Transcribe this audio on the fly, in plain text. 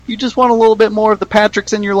You just want a little bit more of the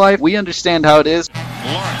Patricks in your life? We understand how it is.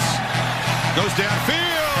 Lawrence goes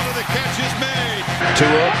downfield, and the catch is made.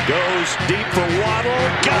 Tua goes deep for Waddle.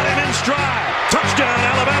 Got him in stride. Touchdown,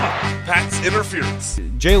 Alabama. Pat's interference.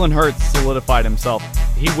 Jalen Hurts solidified himself.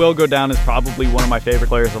 He will go down as probably one of my favorite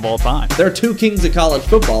players of all time. There are two kings of college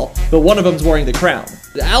football, but one of them's wearing the crown.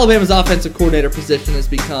 Alabama's offensive coordinator position has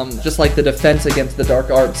become just like the defense against the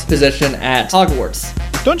dark arts position at Hogwarts.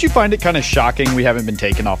 Don't you find it kind of shocking we haven't been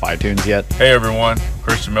taken off iTunes yet? Hey everyone,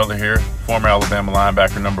 Christian Miller here, former Alabama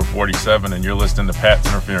linebacker number 47, and you're listening to Pat's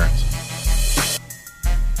Interference.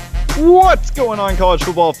 What's going on, college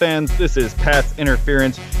football fans? This is Pat's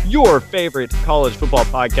Interference, your favorite college football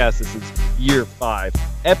podcast. This is year 5,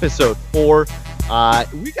 episode 4.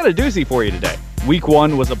 We got a doozy for you today. Week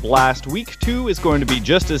 1 was a blast. Week 2 is going to be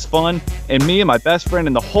just as fun. And me and my best friend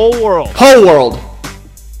in the whole world,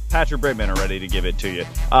 Patrick Brittman, are ready to give it to you.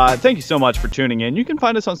 Thank you so much for tuning in. You can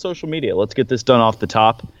find us on social media. Let's get this done off the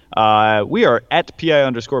top. We are at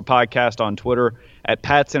PI_podcast on Twitter, at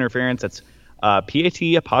Pat's Interference. That's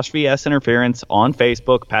PAT_S Interference on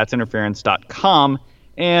Facebook, patsinterference.com.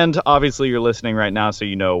 And obviously you're listening right now, so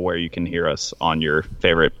you know where you can hear us on your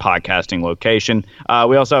favorite podcasting location.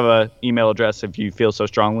 We also have an email address if you feel so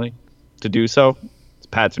strongly to do so. It's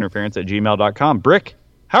patsinterference@gmail.com. Brick,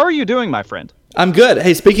 how are you doing, my friend? I'm good.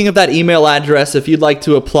 Hey, speaking of that email address, if you'd like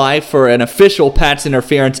to apply for an official Pat's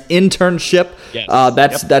Interference internship,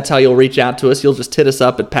 yes. That's how you'll reach out to us. You'll just hit us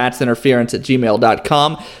up at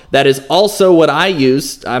patsinterference@gmail.com. That is also what I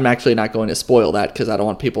use. I'm actually not going to spoil that because I don't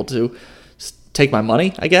want people to take my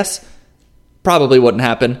money, I guess. Probably wouldn't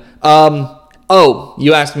happen.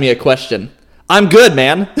 You asked me a question. I'm good,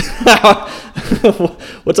 man.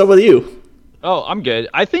 What's up with you? Oh, I'm good.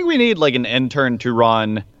 I think we need like an intern to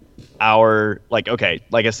run our, like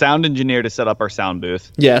a sound engineer to set up our sound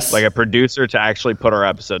booth. Yes. Like a producer to actually put our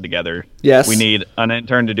episode together. Yes. We need an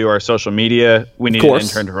intern to do our social media. We need an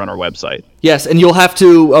intern to run our website. Yes, and you'll have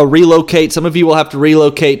to relocate. Some of you will have to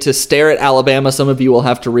relocate to Starrett, Alabama. Some of you will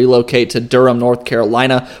have to relocate to Durham, North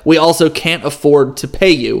Carolina. We also can't afford to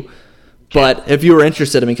pay you. But if you were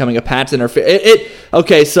interested in becoming a Pat's Interference...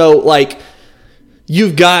 Okay, so, like,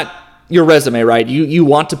 you've got your resume, right? You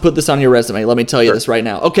want to put this on your resume. Let me tell you this right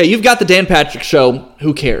now. Okay, you've got the Dan Patrick Show.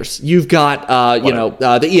 Who cares? You've got,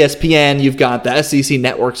 the ESPN. You've got the SEC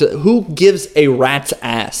networks. Who gives a rat's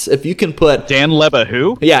ass? If you can put... Dan Leba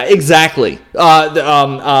who? Yeah, exactly.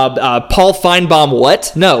 Paul Feinbaum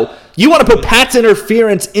what? No. You want to put Pat's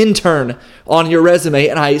Interference intern on your resume,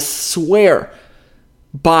 and I swear,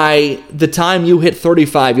 by the time you hit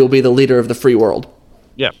 35, you'll be the leader of the free world.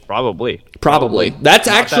 Yeah, probably. That's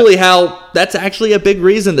actually a big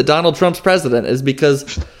reason that Donald Trump's president is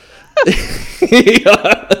because I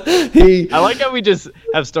like how we just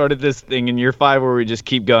have started this thing in year 5 where we just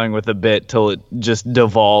keep going with a bit till it just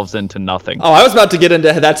devolves into nothing. Oh, I was about to get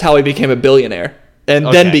into that's how he became a billionaire and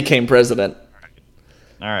then became president.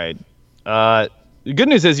 All right. The good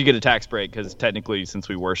news is you get a tax break because technically, since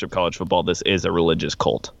we worship college football, this is a religious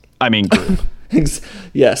cult. I mean, group.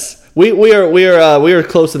 Yes, we are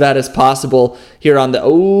close to that as possible here on the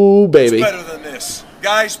baby. It's better than this.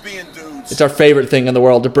 Guys being dudes. It's our favorite thing in the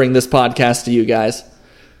world to bring this podcast to you guys.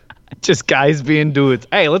 Just guys being dudes.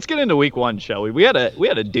 Hey, let's get into week 1, shall we? We had a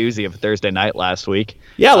doozy of a Thursday night last week.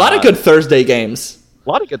 Yeah, a lot of good Thursday games.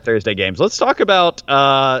 Let's talk about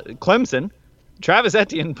Clemson. Travis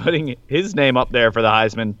Etienne putting his name up there for the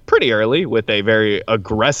Heisman pretty early with a very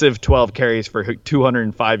aggressive 12 carries for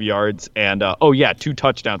 205 yards and 2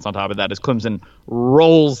 touchdowns on top of that as Clemson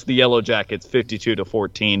rolls the Yellow Jackets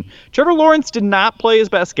 52-14. Trevor Lawrence did not play his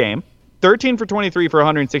best game. 13 for 23 for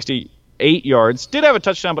 168 yards. Did have a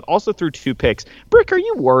touchdown, but also threw 2 picks. Brick, are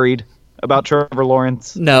you worried about Trevor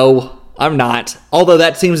Lawrence? No, I'm not. Although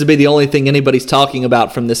that seems to be the only thing anybody's talking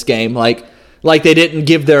about from this game. Like they didn't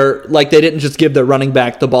just give their running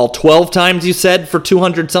back the ball 12 times, you said, for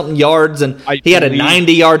 200-something yards, and he had a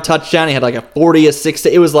 90-yard touchdown. He had like a 40, a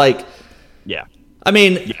 60. It was like... Yeah. I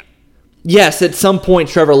mean, yes, at some point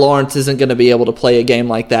Trevor Lawrence isn't going to be able to play a game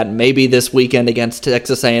like that. Maybe this weekend against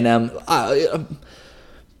Texas A&M.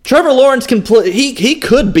 Trevor Lawrence can play. He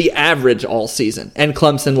could be average all season, and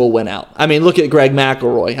Clemson will win out. I mean, look at Greg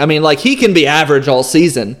McElroy. I mean, like, he can be average all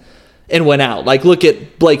season and win out. Like, look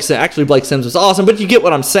at Blake Sims. Actually, Blake Sims was awesome, but you get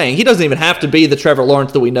what I'm saying. He doesn't even have to be the Trevor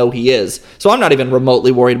Lawrence that we know he is. So I'm not even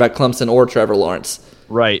remotely worried about Clemson or Trevor Lawrence.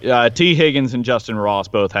 Right. T. Higgins and Justin Ross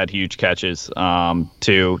both had huge catches, I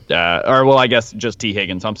guess just T.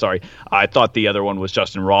 Higgins. I'm sorry. I thought the other one was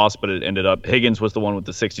Justin Ross, but it ended up Higgins was the one with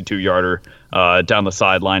the 62-yarder down the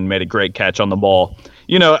sideline, made a great catch on the ball.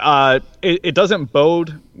 You know, it doesn't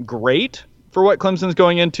bode great for what Clemson's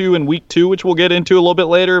going into in week 2, which we'll get into a little bit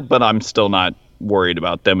later, but I'm still not worried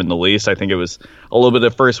about them in the least. I think it was a little bit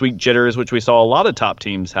of first week jitters, which we saw a lot of top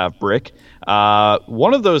teams have, Brick.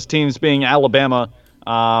 One of those teams being Alabama,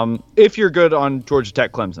 if you're good on Georgia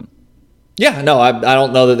Tech Clemson. Yeah, no, I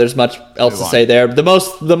don't know that there's much else to say there. The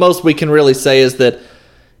most we can really say is that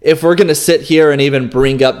if we're going to sit here and even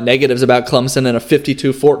bring up negatives about Clemson in a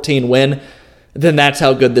 52-14 win, then that's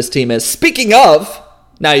how good this team is. Speaking of,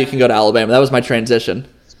 now you can go to Alabama. That was my transition.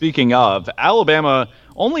 Speaking of, Alabama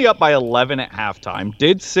only up by 11 at halftime,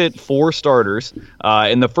 did sit 4 starters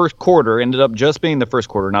in the first quarter, ended up just being the first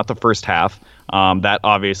quarter, not the first half. That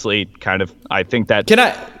obviously kind of, I think that... Can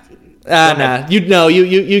I... Nah.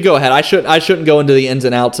 You go ahead. I shouldn't go into the ins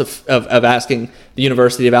and outs of asking the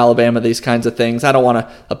University of Alabama these kinds of things. I don't want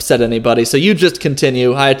to upset anybody. So you just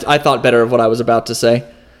continue. I thought better of what I was about to say.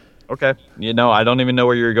 Okay. I don't even know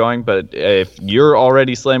where you're going, but if you're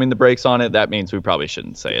already slamming the brakes on it, that means we probably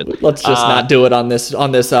shouldn't say it. Let's just not do it on this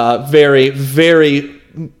very, very,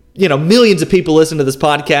 millions of people listen to this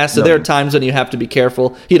podcast. So there are times when you have to be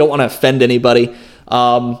careful. You don't want to offend anybody.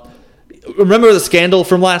 Remember the scandal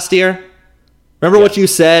from last year? Remember what you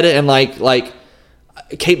said, and like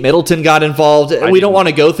Kate Middleton got involved. We don't want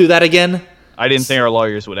to go through that again. I didn't think our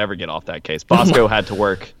lawyers would ever get off that case. Bosco had to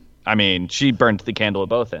work. I mean, she burned the candle at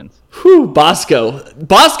both ends. Whew, Bosco,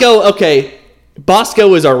 okay.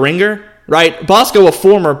 Bosco is our ringer, right? Bosco, a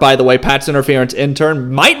former, by the way, Pat's Interference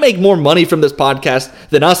intern, might make more money from this podcast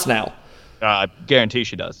than us now. Guarantee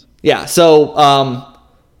she does. Yeah. So,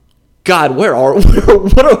 God, what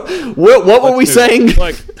were we saying?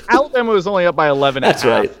 Like, Alabama was only up by 11 That's at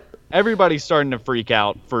half. right. Everybody's starting to freak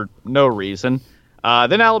out for no reason.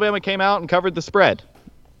 Then Alabama came out and covered the spread.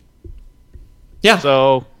 Yeah.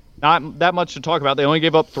 So, not that much to talk about. They only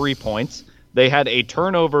gave up 3 points. They had a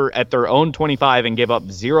turnover at their own 25 and gave up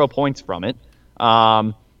 0 points from it.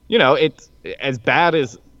 It's as bad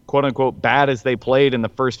as, quote-unquote, bad as they played in the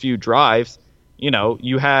first few drives.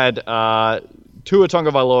 You had Tua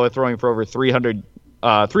Tagovailoa throwing for over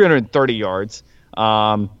 330 yards.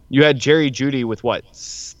 You had Jerry Jeudy with,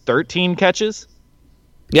 13 catches?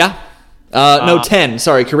 Yeah. 10.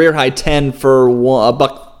 Sorry, career high 10 for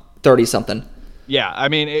 $130-something. Yeah, I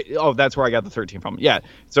mean, that's where I got the 13 from. Yeah,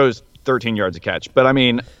 so it was 13 yards a catch. But, I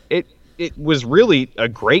mean, it was really a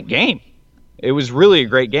great game. It was really a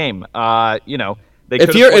great game.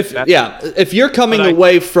 If you're coming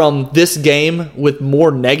away from this game with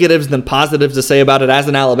more negatives than positives to say about it as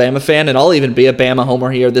an Alabama fan, and I'll even be a Bama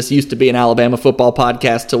homer here. This used to be an Alabama football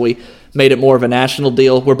podcast till we made it more of a national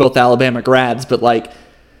deal. We're both Alabama grads, but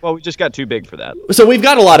well, we just got too big for that. So we've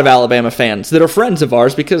got a lot of Alabama fans that are friends of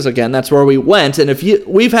ours because, again, that's where we went. And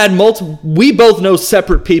we both know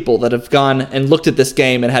separate people that have gone and looked at this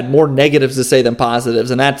game and had more negatives to say than positives.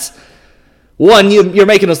 And that's, one, you're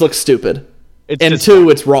making us look stupid. And two,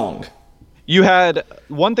 it's wrong. You had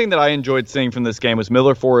one thing that I enjoyed seeing from this game was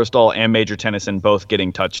Miller Forrestall and Major Tennyson both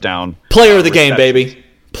getting touchdown. Player of the game, baby.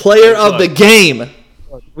 Player of the game.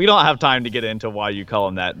 We don't have time to get into why you call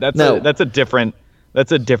him that. That's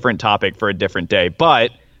a different topic for a different day.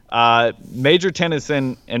 But Major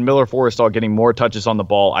Tennyson and Miller Forrestall getting more touches on the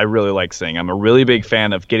ball, I really like seeing. I'm a really big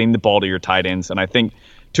fan of getting the ball to your tight ends, and I think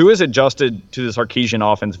Tua's adjusted to the Sarkisian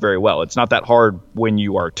offense very well. It's not that hard when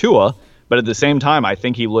you are Tua, but at the same time, I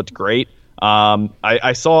think he looked great. I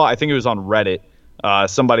think it was on Reddit,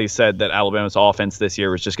 somebody said that Alabama's offense this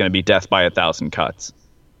year was just going to be death by 1,000 cuts,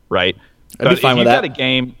 right? I'd be fine with that. If you got a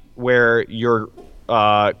game where your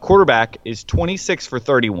quarterback is 26 for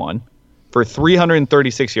 31 for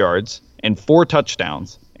 336 yards and 4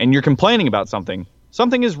 touchdowns, and you're complaining about something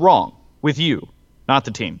is wrong with you, not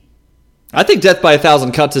the team. I think death by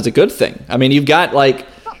 1,000 cuts is a good thing. I mean, you've got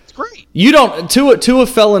it's great. Tua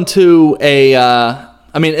fell into a.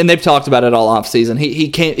 And they've talked about it all offseason.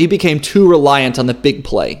 He became too reliant on the big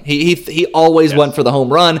play. He always went for the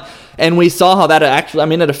home run, and we saw how that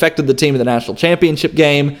it affected the team in the national championship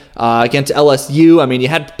game against LSU. I mean, you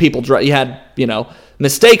had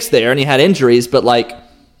mistakes there, and you had injuries, but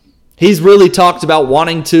he's really talked about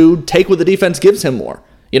wanting to take what the defense gives him more.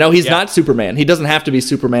 He's not Superman. He doesn't have to be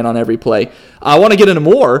Superman on every play. I want to get into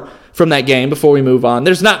more from that game before we move on.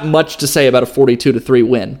 There's not much to say about a 42-3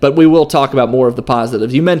 win, but we will talk about more of the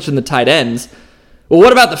positives. You mentioned the tight ends. Well,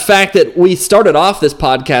 what about the fact that we started off this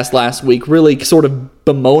podcast last week really sort of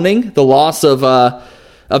bemoaning the loss of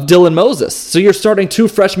Dylan Moses? So you're starting 2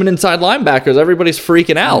 freshman inside linebackers. Everybody's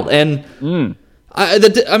freaking out. And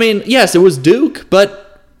yes, it was Duke,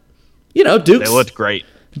 but Duke's, they looked great.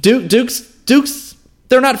 Duke's.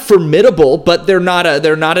 They're not formidable, but they're not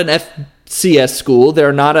an CS school.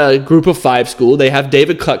 They're not a group of 5 school. They have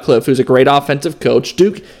David Cutcliffe, who's a great offensive coach.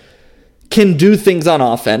 Duke can do things on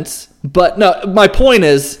offense. But no, my point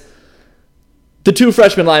is the 2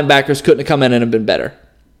 freshman linebackers couldn't have come in and have been better.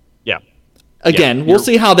 Yeah. Again, we'll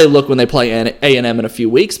see how they look when they play A&M in a few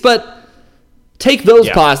weeks, but take those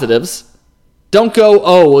positives. Don't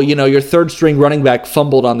go, your third-string running back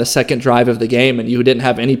fumbled on the second drive of the game and you didn't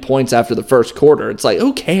have any points after the first quarter. It's like,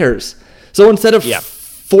 who cares? So instead of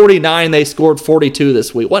 49, they scored 42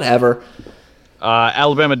 this week. Whatever.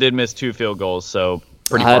 Alabama did miss 2 field goals, so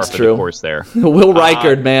pretty par for the course there. Will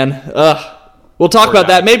Reichard, man. We'll talk about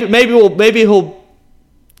that.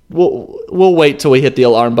 We'll wait till we hit the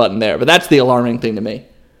alarm button there, but that's the alarming thing to me.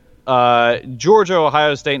 Georgia,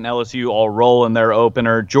 Ohio State, and LSU all roll in their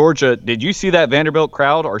opener. Georgia, did you see that Vanderbilt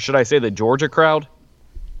crowd, or should I say the Georgia crowd?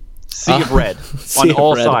 Sea of red on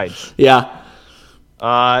all sides. Yeah.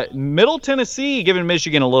 Middle Tennessee giving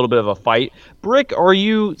Michigan a little bit of a fight. Brick, are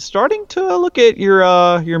you starting to look at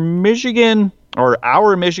your Michigan or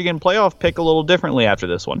our Michigan playoff pick a little differently after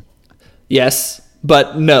this one? Yes,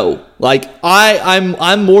 but no. Like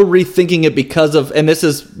I'm more rethinking it because of, and this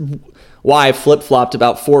is why I flip-flopped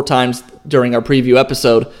about 4 times during our preview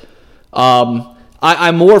episode.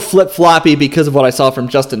 I'm more flip-floppy because of what I saw from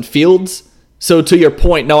Justin Fields. So to your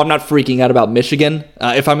point, no, I'm not freaking out about Michigan.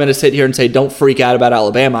 If I'm going to sit here and say don't freak out about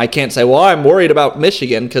Alabama, I can't say, well, I'm worried about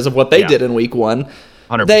Michigan because of what they did in week 1.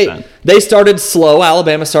 100%. They started slow.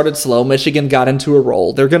 Alabama started slow. Michigan got into a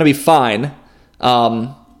roll. They're going to be fine.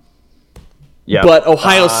 But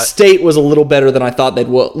Ohio State was a little better than I thought they'd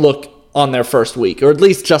look on their first week, or at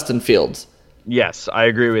least Justin Fields. Yes, I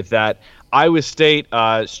agree with that. Iowa State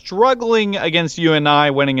struggling against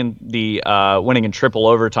UNI, winning in triple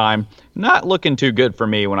overtime. Not looking too good for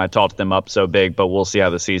me when I talked them up so big, but we'll see how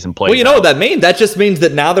the season plays. Well, you know what that means? That just means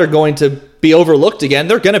that now they're going to be overlooked again.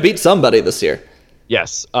 They're going to beat somebody this year.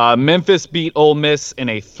 Yes. Memphis beat Ole Miss in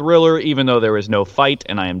a thriller, even though there was no fight,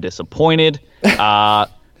 and I am disappointed.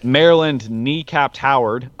 Maryland kneecapped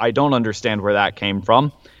Howard. I don't understand where that came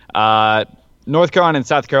from. North Carolina and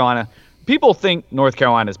South Carolina. People think North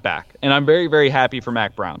Carolina's back, and I'm very, very happy for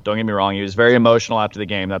Mac Brown. Don't get me wrong. He was very emotional after the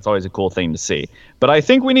game. That's always a cool thing to see. But I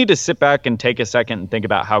think we need to sit back and take a second and think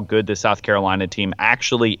about how good the South Carolina team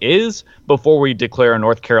actually is before we declare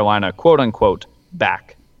North Carolina, quote-unquote,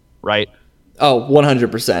 back, right? Oh,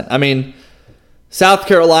 100%. I mean, South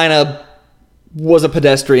Carolina was a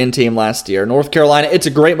pedestrian team last year. North Carolina, it's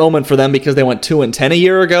a great moment for them because they went 2-10 a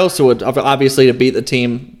year ago, so obviously to beat the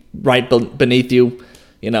team right beneath you,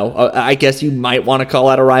 I guess you might want to call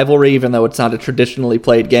that a rivalry, even though it's not a traditionally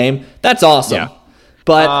played game. That's awesome. Yeah.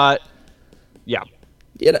 But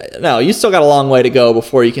no, you still got a long way to go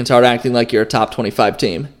before you can start acting like you're a top 25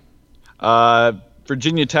 team.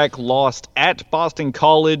 Virginia Tech lost at Boston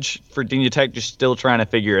College. Virginia Tech just still trying to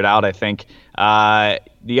figure it out, I think.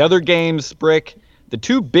 The other games, Brick, the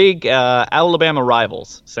 2 big Alabama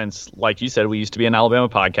rivals, since, like you said, we used to be an Alabama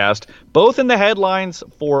podcast, both in the headlines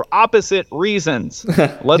for opposite reasons.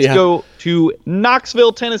 Let's go to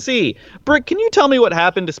Knoxville, Tennessee. Brick, can you tell me what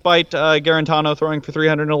happened despite Garantano throwing for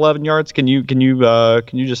 311 yards? Can you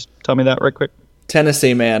just tell me that right quick?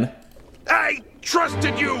 Tennessee, man. I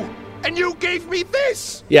trusted you, and you gave me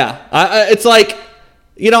this. Yeah, it's like,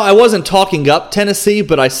 I wasn't talking up Tennessee,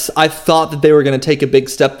 but I thought that they were going to take a big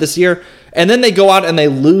step this year. And then they go out and they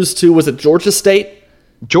lose to, was it Georgia State?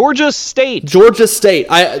 Georgia State.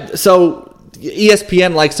 So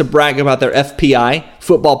ESPN likes to brag about their FPI,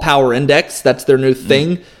 Football Power Index. That's their new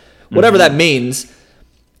thing. Whatever that means.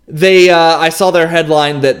 I saw their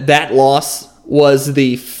headline that loss was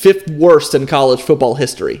the 5th worst in college football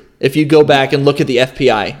history. If you go back and look at the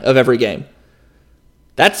FPI of every game.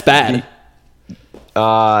 That's bad.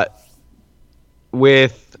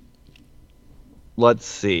 Let's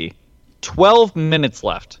see, 12 minutes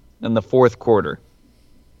left in the fourth quarter.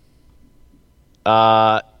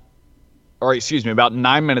 About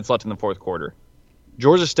 9 minutes left in the fourth quarter.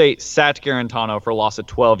 Georgia State sat Garantano for a loss of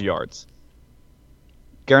 12 yards.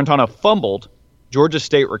 Garantano fumbled. Georgia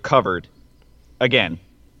State recovered. Again,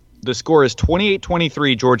 the score is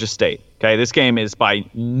 28-23 Georgia State. Okay, this game is by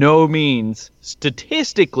no means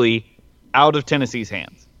statistically out of Tennessee's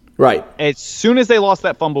hands. Right. As soon as they lost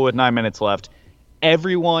that fumble with 9 minutes left,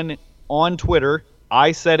 everyone on Twitter,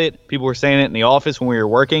 I said it, people were saying it in the office when we were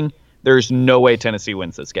working, there's no way Tennessee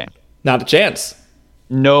wins this game. Not a chance.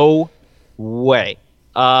 No way.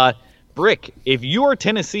 Brick, if you are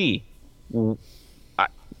Tennessee,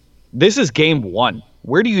 this is game 1.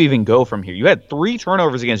 Where do you even go from here? You had 3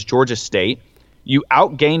 turnovers against Georgia State. You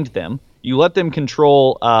outgained them. You let them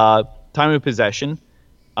control time of possession.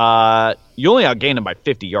 You only outgained them by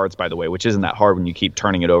 50 yards, by the way, which isn't that hard when you keep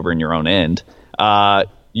turning it over in your own end.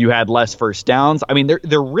 You had less first downs. I mean,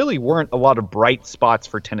 there really weren't a lot of bright spots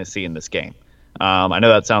for Tennessee in this game. I know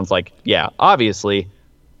that sounds like, yeah, obviously,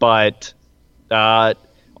 but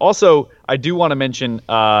also I do want to mention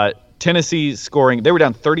Tennessee scoring. They were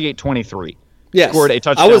down 38-23. Yes. Scored a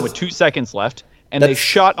touchdown with 2 seconds left, and they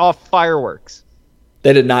shot off fireworks.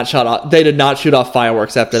 They did not shoot off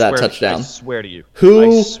fireworks after that touchdown. I swear to you.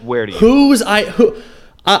 Listen, I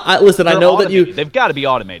know that they've got to be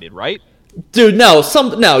automated, right? Dude, no,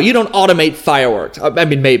 you don't automate fireworks. I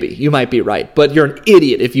mean, maybe you might be right, but you're an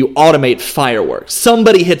idiot if you automate fireworks.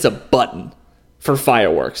 Somebody hits a button for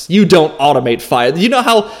fireworks. You don't automate fire. Do you know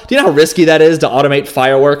how risky that is to automate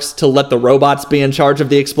fireworks, to let the robots be in charge of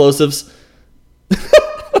the explosives?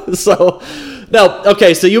 So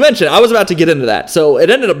you mentioned, I was about to get into that. So it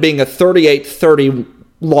ended up being a 38-30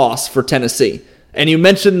 loss for Tennessee. And you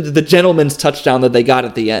mentioned the gentleman's touchdown that they got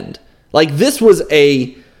at the end. Like, this was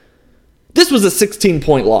a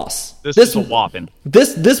 16-point loss. This was a whopping.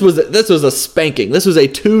 This was a spanking. This was a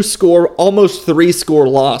 2-score, almost 3-score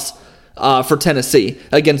loss for Tennessee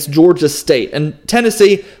against Georgia State. And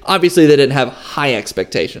Tennessee, obviously, they didn't have high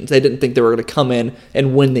expectations. They didn't think they were going to come in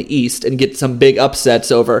and win the East and get some big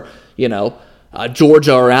upsets over,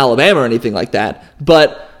 Georgia or Alabama or anything like that.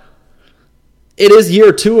 But it is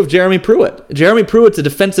year 2 of Jeremy Pruitt. Jeremy Pruitt's a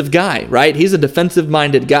defensive guy, right? He's a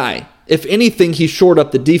defensive-minded guy. If anything, he shored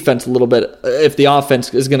up the defense a little bit if the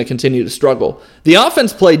offense is going to continue to struggle. The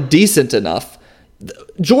offense played decent enough.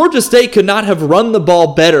 Georgia State could not have run the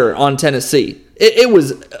ball better on Tennessee. I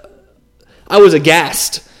was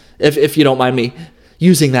aghast, if you don't mind me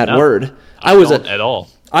using that word. I don't at all.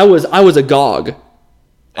 I was agog.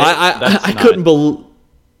 I couldn't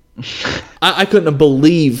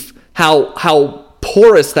believe how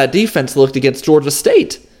porous that defense looked against Georgia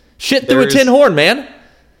State. Shit through a tin horn, man.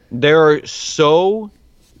 There are so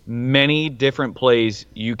many different plays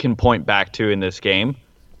you can point back to in this game.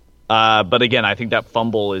 But again, I think that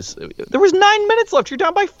fumble is... There was 9 minutes left. You're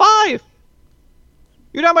down by 5.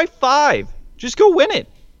 Just go win it.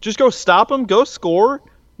 Just go stop them. Go score.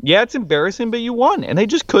 Yeah, it's embarrassing, but you won. And they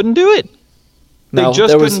just couldn't do it. They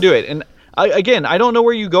couldn't do it. And I don't know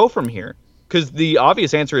where you go from here. Because the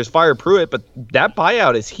obvious answer is fire Pruitt, but that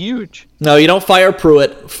buyout is huge. No, you don't fire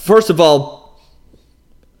Pruitt. First of all,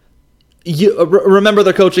 you remember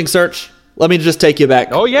the coaching search? Let me just take you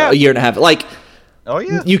back a year and a half.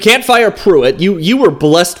 You can't fire Pruitt. You were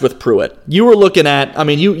blessed with Pruitt. You were looking at,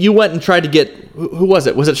 you went and tried to get, who was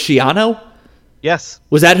it? Was it Schiano? Yes.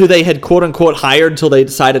 Was that who they had quote unquote hired until they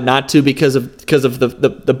decided not to because of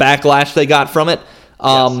the backlash they got from it?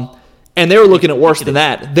 Yes. And they were looking at worse than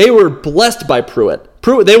that. They were blessed by Pruitt.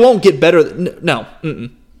 They won't get better. No.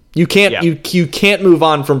 You can't. Yeah. You can't move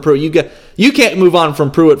on from Pruitt. You can't move on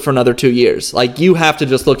from Pruitt for another 2 years. Like, you have to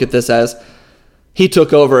just look at this as he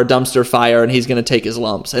took over a dumpster fire and he's going to take his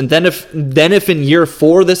lumps. And then if in year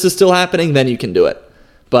 4 this is still happening, then you can do it.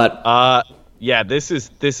 But this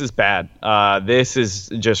is bad. This is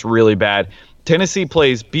just really bad. Tennessee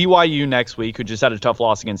plays BYU next week, who just had a tough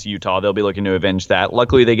loss against Utah. They'll be looking to avenge that.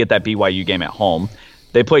 Luckily, they get that BYU game at home.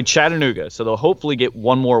 They play Chattanooga, so they'll hopefully get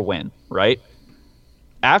one more win, right?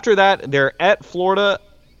 After that, they're at Florida,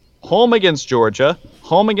 home against Georgia,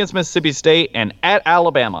 home against Mississippi State, and at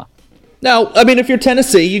Alabama. Now, if you're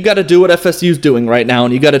Tennessee, you got to do what FSU's doing right now,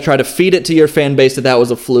 and you got to try to feed it to your fan base that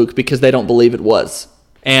was a fluke because they don't believe it was.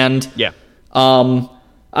 And I don't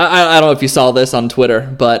know if you saw this on Twitter,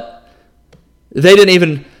 but they didn't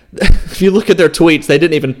even, if you look at their tweets, they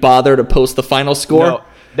didn't even bother to post the final score. No,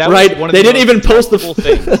 that was right? They didn't even post the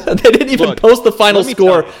they didn't even post the final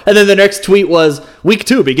score, and then the next tweet was week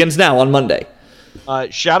 2 begins now on Monday.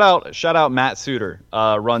 Shout out Matt Suter,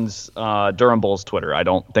 runs Durham Bulls Twitter. I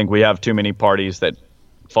don't think we have too many parties that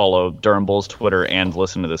follow Durham Bulls Twitter and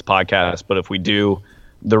listen to this podcast, but if we do,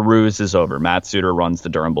 the ruse is over. Matt Suter runs the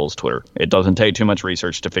Durham Bulls Twitter. It doesn't take too much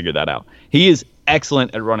research to figure that out. He is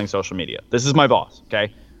excellent at running social media. This is my boss,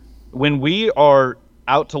 okay? When we are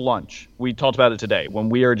out to lunch, we talked about it today, when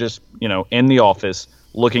we are just, in the office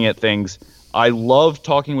looking at things, I love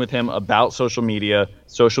talking with him about social media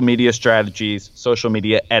strategies, social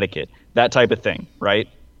media etiquette, that type of thing, right?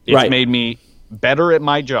 It's made me better at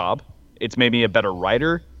my job. It's made me a better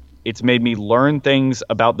writer. It's made me learn things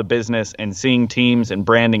about the business and seeing teams and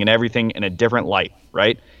branding and everything in a different light,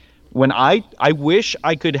 right? When I wish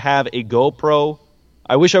I could have a GoPro.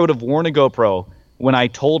 I wish I would have worn a GoPro when I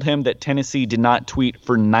told him that Tennessee did not tweet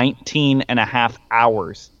for 19 and a half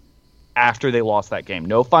hours after they lost that game.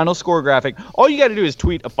 No final score graphic. All you got to do is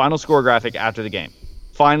tweet a final score graphic after the game.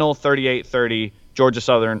 Final 38-30,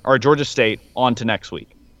 Georgia State on to next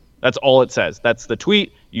week. That's all it says. That's the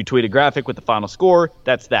tweet. You tweet a graphic with the final score.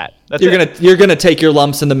 That's that. You're gonna take your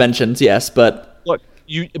lumps in the mentions, yes, but look,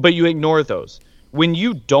 you ignore those. When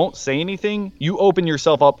you don't say anything, you open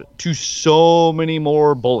yourself up to so many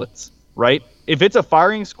more bullets, right? If it's a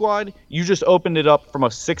firing squad, you just opened it up from a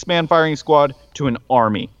 6-man firing squad to an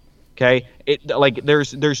army. Okay?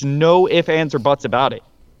 There's no ifs, ands, or buts about it.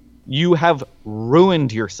 You have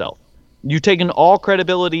ruined yourself. You've taken all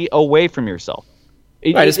credibility away from yourself.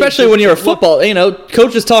 Right, especially when you're a football,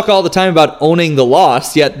 coaches talk all the time about owning the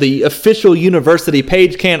loss, yet the official university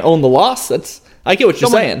page can't own the loss. I get what you're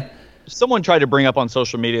saying. Someone tried to bring up on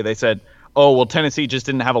social media, they said, oh, well, Tennessee just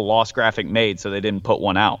didn't have a loss graphic made, so they didn't put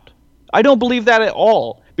one out. I don't believe that at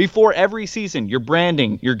all. Before every season, your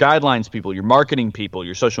branding, your guidelines people, your marketing people,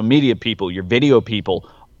 your social media people, your video people,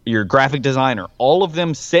 your graphic designer, all of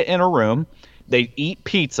them sit in a room, they eat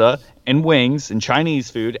pizza and wings and Chinese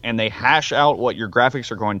food, and they hash out what your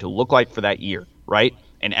graphics are going to look like for that year, right?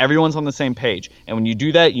 And everyone's on the same page. And when you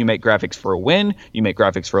do that, you make graphics for a win, you make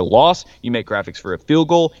graphics for a loss, you make graphics for a field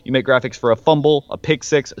goal, you make graphics for a fumble, a pick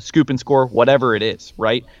six, a scoop and score, whatever it is,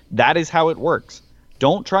 right? That is how it works.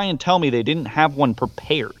 Don't try and tell me they didn't have one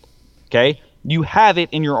prepared, okay? You have it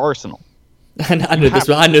in your arsenal. I knew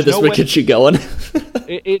this would get you going.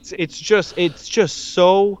 It's just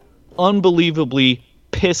so unbelievably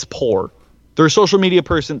piss poor. They're a social media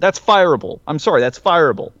person. That's fireable. I'm sorry, that's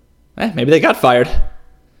fireable. Maybe they got fired.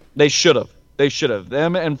 They should have.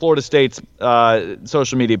 Them and Florida State's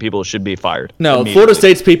social media people should be fired. No, Florida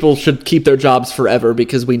State's people should keep their jobs forever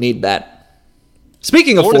because we need that.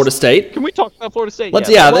 Speaking of Florida State, can we talk about Florida State?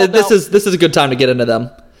 This is a good time to get into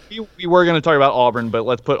them. We were going to talk about Auburn, but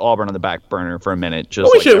let's put Auburn on the back burner for a minute.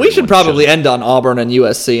 We should probably end on Auburn and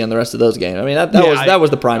USC and the rest of those games. I mean, that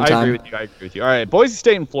was the prime time. I agree with you. All right, Boise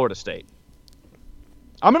State and Florida State.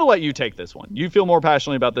 I'm going to let you take this one. You feel more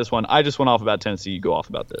passionately about this one. I just went off about Tennessee. You go off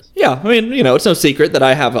about this. Yeah, I mean, it's no secret that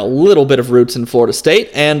I have a little bit of roots in Florida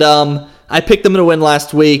State, and I picked them to win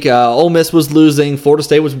last week. Ole Miss was losing. Florida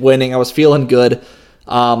State was winning. I was feeling good.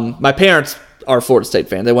 My parents are Florida State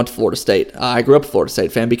fans. They went to Florida State. I grew up a Florida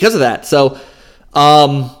State fan because of that. So,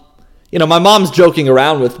 my mom's joking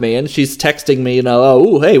around with me, and she's texting me,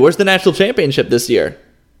 hey, where's the national championship this year?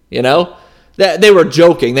 They were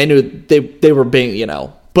joking. They knew they were being,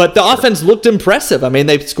 But the offense looked impressive. I mean,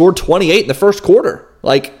 they scored 28 in the first quarter,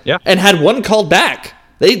 and had one called back.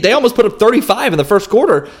 They almost put up 35 in the first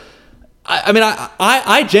quarter.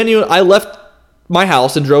 I genuinely, I left my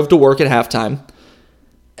house and drove to work at halftime.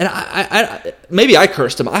 And I maybe I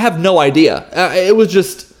cursed him. I have no idea. It was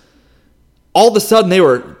just all of a sudden they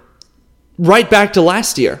were right back to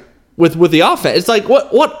last year with the offense. It's like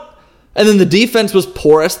what? And then the defense was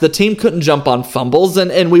porous. The team couldn't jump on fumbles,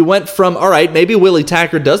 and we went from all right, maybe Willie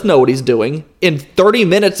Tacker does know what he's doing. In 30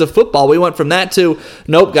 minutes of football, we went from that to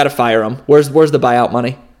nope, got to fire him. Where's the buyout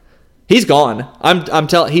money? He's gone. I'm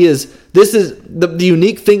telling. He is. This is the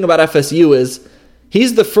unique thing about FSU is.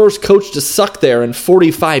 He's the first coach to suck there in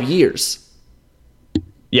 45 years.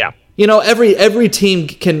 Yeah. Every team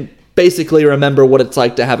can basically remember what it's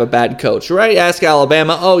like to have a bad coach, right? Ask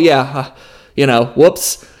Alabama. Oh yeah,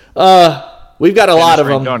 whoops. We've got a lot of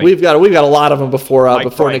them. We've got a lot of them before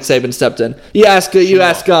Nick Saban stepped in. You ask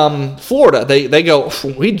Florida. They go.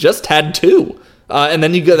 We just had two, and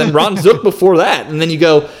then you go. Then Ron Zook before that, and then you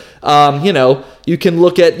go. You can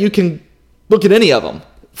look at any of them.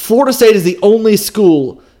 Florida State is the only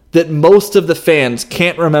school that most of the fans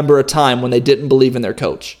can't remember a time when they didn't believe in their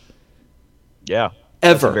coach. Yeah.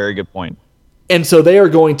 Ever. That's a very good point. And so they are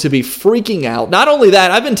going to be freaking out. Not only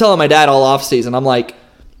that, I've been telling my dad all offseason, I'm like,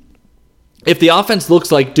 if the offense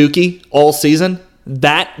looks like Dookie all season,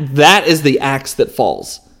 that is the axe that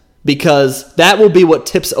falls. Because that will be what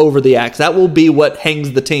tips over the axe. That will be what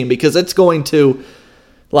hangs the team. Because it's going to,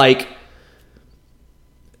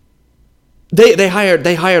 They hired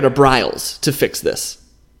a Bryles to fix this.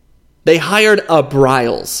 They hired a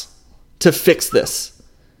Bryles to fix this.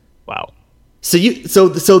 Wow. So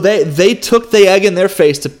they took the egg in their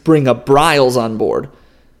face to bring a Bryles on board.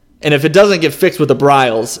 And if it doesn't get fixed with the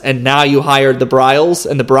Bryles, and now you hired the Bryles,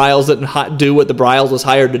 and the Bryles didn't do what the Bryles was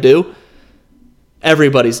hired to do,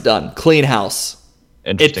 everybody's done. Clean house.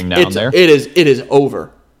 Interesting down there. It is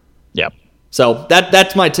over. Yep. So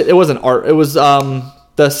that's my. It wasn't Art. It was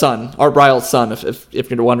the son, Art Briles' son,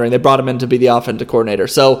 if you're wondering. They brought him in to be the offensive coordinator.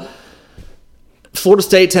 So Florida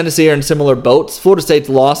State, Tennessee are in similar boats. Florida State's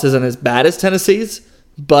loss isn't as bad as Tennessee's,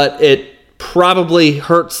 but it probably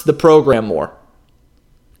hurts the program more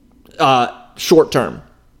short term.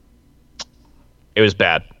 It was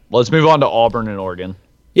bad. Let's move on to Auburn and Oregon.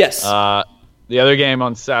 Yes. The other game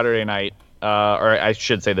on Saturday night, or I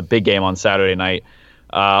should say the big game on Saturday night,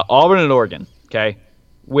 Auburn and Oregon, okay?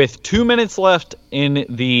 With 2 minutes left in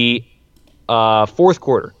the fourth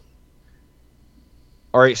quarter.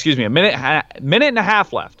 Or, excuse me, a minute and a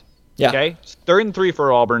half left. Yeah. Okay? 3rd and 3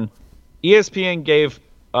 for Auburn. ESPN gave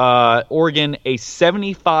Oregon a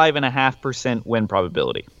 75.5% win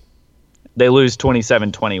probability. They lose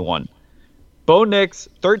 27-21. Bo Nix,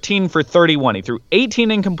 13 for 31. He threw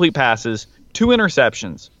 18 incomplete passes, 2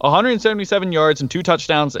 interceptions, 177 yards, and 2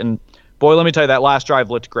 touchdowns. And, boy, let me tell you, that last drive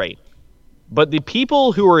looked great. But the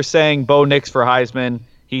people who are saying Bo Nix for Heisman,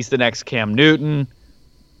 he's the next Cam Newton,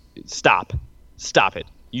 stop. Stop it.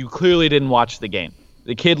 You clearly didn't watch the game.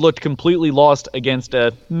 The kid looked completely lost against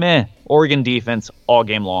a Oregon defense all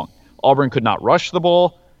game long. Auburn could not rush the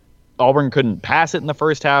ball. Auburn couldn't pass it in the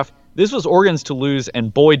first half. This was Oregon's to lose,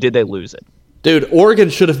 and boy, did they lose it. Dude, Oregon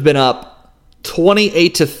should have been up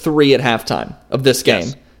 28-3 at halftime of this game.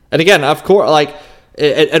 Yes. And again, of course, like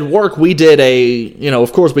at work, we did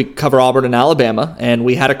of course, we cover Auburn and Alabama, and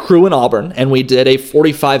we had a crew in Auburn, and we did a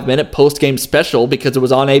 45-minute post-game special because it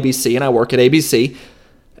was on ABC, and I work at ABC.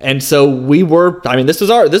 And so this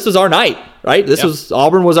was our night, right?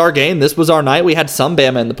 Auburn was our game. This was our night. We had some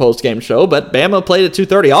Bama in the post-game show, but Bama played at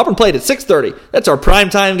 2:30. Auburn played at 6:30. That's our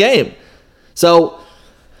primetime game. So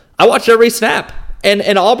I watched every snap.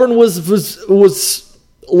 And Auburn was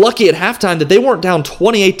lucky at halftime that they weren't down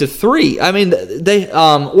 28-3. I mean,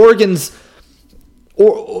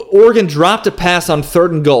 Oregon dropped a pass on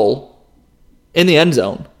 3rd and goal in the end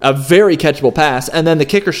zone, a very catchable pass, and then the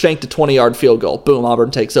kicker shanked a 20-yard field goal. Boom,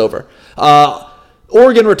 Auburn takes over.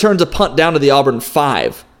 Oregon returns a punt down to the Auburn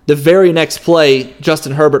 5. The very next play,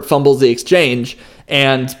 Justin Herbert fumbles the exchange,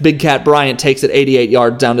 and Big Cat Bryant takes it 88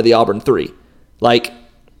 yards down to the Auburn 3. Like,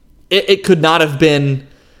 it could not have been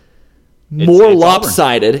more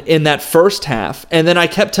lopsided Auburn in that first half. And then I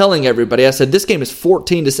kept telling everybody, I said, this game is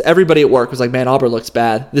 14 to... Everybody at work was like, man, Auburn looks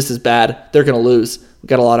bad. This is bad. They're going to lose. We've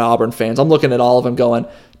got a lot of Auburn fans. I'm looking at all of them going,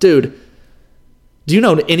 dude, do you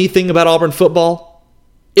know anything about Auburn football?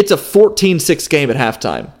 It's a 14-6 game at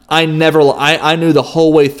halftime. I knew the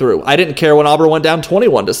whole way through. I didn't care when Auburn went down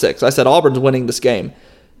 21-6. I said Auburn's winning this game.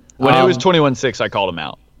 When it was 21-6, I called him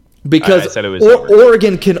out. Because I said it was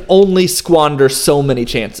Oregon can only squander so many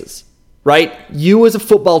chances, right? You as a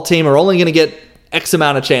football team are only going to get X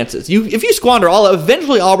amount of chances. If you squander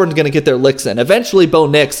eventually Auburn's going to get their licks in. Eventually Bo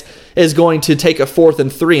Nix is going to take a 4th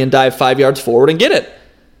and 3 and dive 5 yards forward and get it.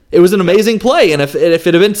 It was an amazing play, and if it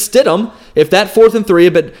had been Stidham, if that 4th and 3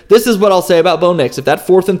 had been... This is what I'll say about Bo Nix. If that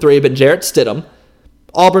 4th and 3 had been Jarrett Stidham,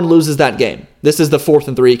 Auburn loses that game. This is the 4th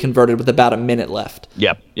and 3 converted with about a minute left.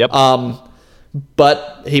 Yep.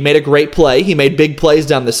 But he made a great play. He made big plays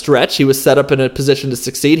down the stretch. He was set up in a position to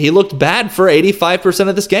succeed. He looked bad for 85%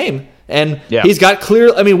 of this game. And he's got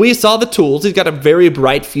we saw the tools. He's got a very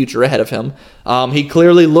bright future ahead of him. He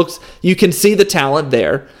clearly looks... You can see the talent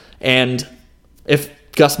there. And if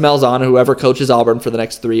Gus Malzahn, whoever coaches Auburn for the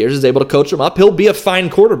next 3 years, is able to coach him up, he'll be a fine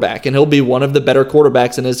quarterback. And he'll be one of the better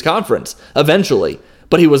quarterbacks in his conference eventually.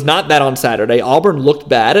 But he was not that on Saturday. Auburn looked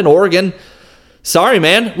bad. And Oregon... Sorry,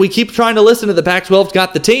 man. We keep trying to listen to the Pac-12's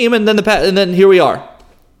got the team, and then here we are.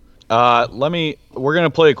 We're going to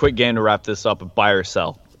play a quick game to wrap this up of buy or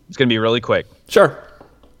sell. It's going to be really quick. Sure.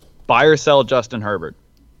 Buy or sell Justin Herbert.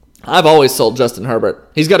 I've always sold Justin Herbert.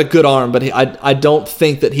 He's got a good arm, but I don't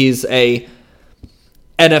think that he's a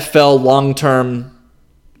NFL long-term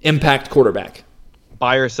impact quarterback.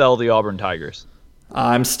 Buy or sell the Auburn Tigers.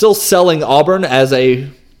 I'm still selling Auburn as a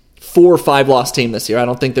 4 or 5 loss team this year. I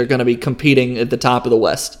don't think they're going to be competing at the top of the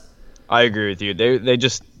West. I agree with you.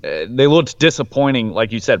 They looked disappointing,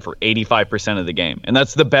 like you said, for 85% of the game, and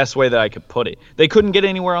that's the best way that I could put it. They couldn't get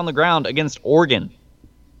anywhere on the ground against Oregon.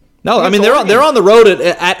 No, I mean they're on the road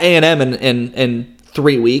at A&M in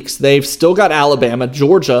 3 weeks. They've still got Alabama,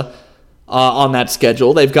 Georgia on that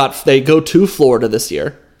schedule. They go to Florida this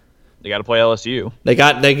year. They got to play LSU. They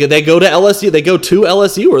go to LSU. They go to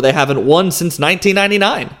LSU, where they haven't won since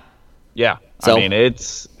 1999. Yeah, so, I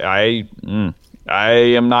mean I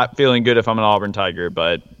am not feeling good if I'm an Auburn Tiger,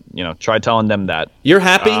 but try telling them that. You're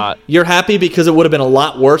happy. You're happy because it would have been a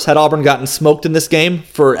lot worse had Auburn gotten smoked in this game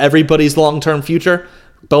for everybody's long-term future.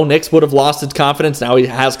 Bo Nix would have lost his confidence. Now he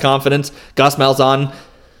has confidence. Gus Malzahn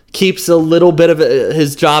keeps a little bit of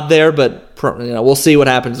his job there, but we'll see what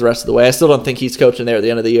happens the rest of the way. I still don't think he's coaching there at the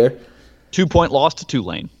end of the year. 2-point loss to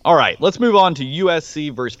Tulane. All right, let's move on to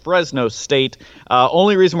USC versus Fresno State.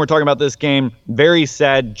 Only reason we're talking about this game, very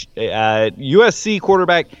sad. USC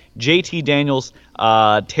quarterback JT Daniels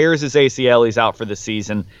tears his ACL. He's out for the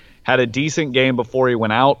season. had a decent game before he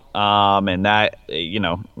went out, and that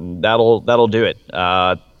that'll do it.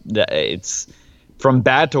 It's from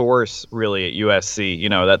bad to worse, really, at USC.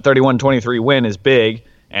 That 31-23 win is big,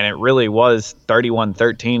 and it really was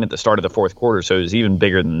 31-13 at the start of the fourth quarter, so it was even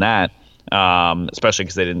bigger than that, especially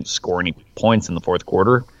because they didn't score any points in the fourth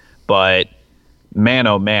quarter. But, man,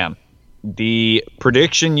 oh, man, the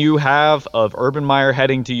prediction you have of Urban Meyer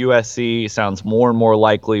heading to USC sounds more and more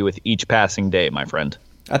likely with each passing day, my friend.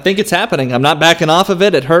 I think it's happening. I'm not backing off of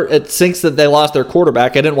it. It sinks that they lost their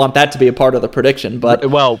quarterback. I didn't want that to be a part of the prediction, but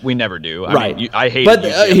we never do. Right. I mean, I hate. But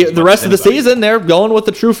the rest of the season, they're going with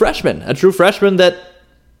a true freshman that,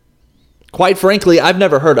 quite frankly, I've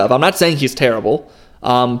never heard of. I'm not saying he's terrible,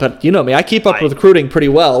 but you know me. I keep up with recruiting pretty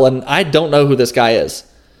well, and I don't know who this guy is.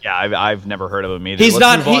 Yeah, I've never heard of him either. He's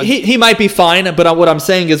not. He might be fine, but what I'm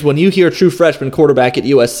saying is, when you hear true freshman quarterback at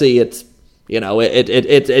USC, it's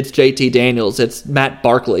it's JT Daniels, it's Matt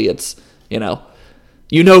Barkley, it's you know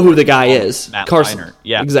who the guy is. Matt Carson. Leinart.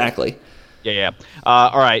 Yeah, exactly. Yeah.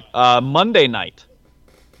 All right. Monday night.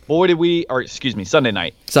 Sunday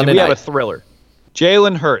night. We have a thriller.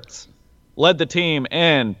 Jalen Hurts led the team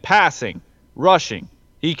in passing, rushing.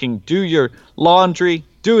 He can do your laundry,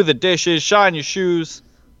 do the dishes, shine your shoes,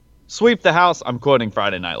 sweep the house. I'm quoting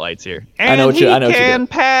Friday Night Lights here. And he can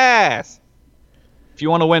pass. If you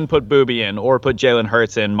want to win, put Booby in or put Jalen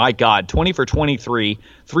Hurts in. My God, 20 for 23,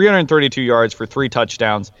 332 yards for 3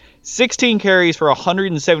 touchdowns, 16 carries for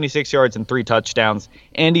 176 yards and 3 touchdowns,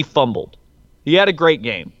 and he fumbled. He had a great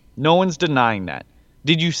game. No one's denying that.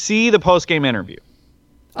 Did you see the post-game interview?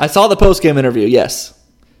 I saw the post-game interview, yes.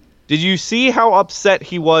 Did you see how upset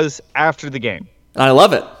he was after the game? I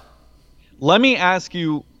love it. Let me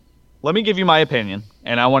give you my opinion,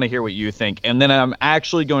 and I want to hear what you think, and then I'm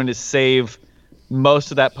actually going to save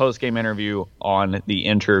most of that post-game interview on the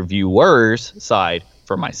interviewer's side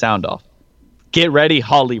for my sound-off. Get ready,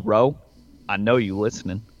 Holly Rowe. I know you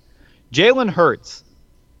listening. Jalen Hurts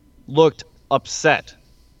looked upset,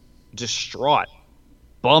 distraught,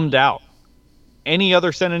 bummed out, any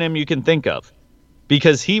other synonym you can think of,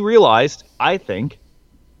 because he realized, I think,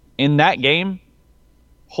 in that game,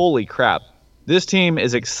 holy crap, this team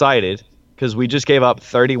is excited because we just gave up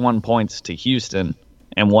 31 points to Houston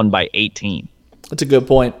and won by 18. That's a good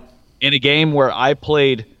point. In a game where I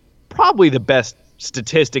played probably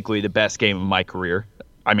statistically the best game of my career.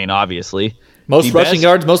 I mean, obviously. Most rushing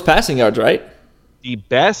yards, most passing yards, right? The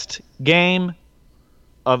best game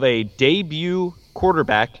of a debut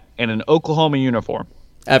quarterback in an Oklahoma uniform.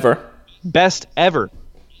 Ever. Best ever.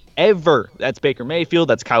 Ever. That's Baker Mayfield.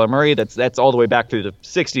 That's Kyler Murray. That's all the way back through the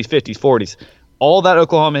 60s, 50s, 40s. All that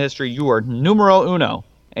Oklahoma history, you are numero uno,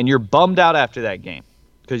 and you're bummed out after that game.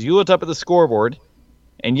 Because you looked up at the scoreboard,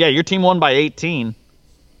 and yeah, your team won by 18,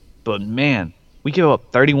 but man, we give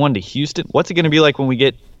up 31 to Houston. What's it going to be like when we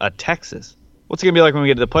get a Texas? What's it going to be like when we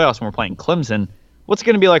get to the playoffs when we're playing Clemson? What's it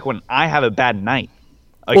going to be like when I have a bad night?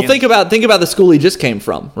 Well, think about the school he just came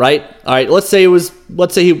from, right? All right, let's say it was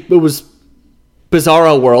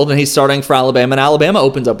Bizarro World, and he's starting for Alabama, and Alabama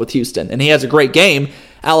opens up with Houston, and he has a great game.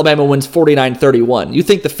 Alabama wins 49-31. You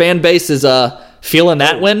think the fan base is feeling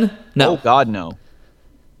that win? No. Oh, God, no.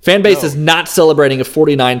 Fan base is not celebrating a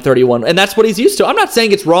 49-31, and that's what he's used to. I'm not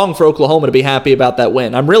saying it's wrong for Oklahoma to be happy about that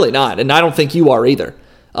win. I'm really not, and I don't think you are either.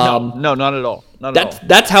 No, not at all.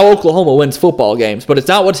 That's how Oklahoma wins football games, but it's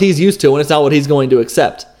not what he's used to, and it's not what he's going to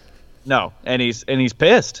accept. No, and he's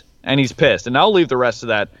pissed, and I'll leave the rest of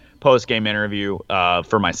that post-game interview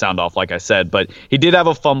for my sound-off, like I said, but he did have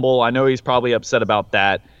a fumble. I know he's probably upset about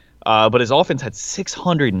that, but his offense had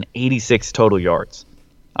 686 total yards.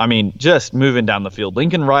 I mean, just moving down the field.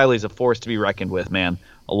 Lincoln Riley's a force to be reckoned with, man.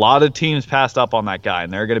 A lot of teams passed up on that guy,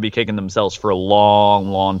 and they're going to be kicking themselves for a long,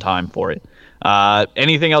 long time for it.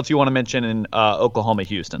 Anything else you want to mention in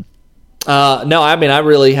Oklahoma-Houston? No, I mean, I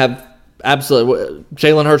really have absolutely.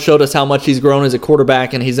 Jalen Hurts showed us how much he's grown as a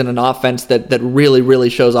quarterback, and he's in an offense that really, really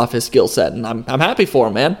shows off his skill set, and I'm happy for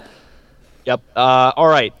him, man. Yep. All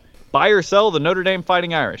right. Buy or sell the Notre Dame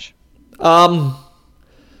Fighting Irish?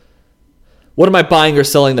 What am I buying or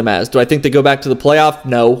selling them as? Do I think they go back to the playoff?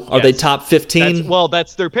 No. Are they top 15?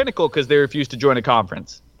 That's their pinnacle because they refuse to join a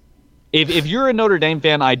conference. If you're a Notre Dame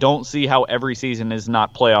fan, I don't see how every season is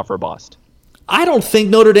not playoff or bust. I don't think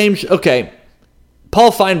Notre Dame... Okay,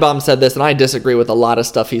 Paul Feinbaum said this, and I disagree with a lot of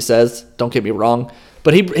stuff he says. Don't get me wrong.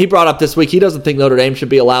 But he brought up this week he doesn't think Notre Dame should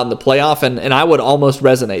be allowed in the playoff, and I would almost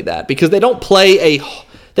resonate that because they don't play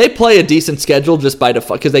They play a decent schedule just by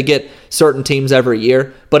default because they get certain teams every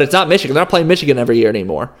year, but it's not Michigan. They're not playing Michigan every year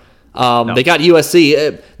anymore. No. They got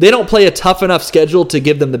USC. They don't play a tough enough schedule to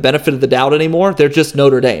give them the benefit of the doubt anymore. They're just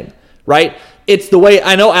Notre Dame, right? It's the way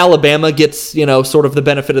I know Alabama gets, sort of the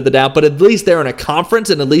benefit of the doubt, but at least they're in a conference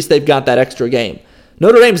and at least they've got that extra game.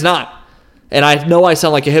 Notre Dame's not. And I know I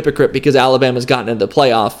sound like a hypocrite because Alabama's gotten into the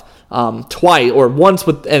playoff twice or once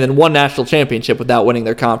and then one national championship without winning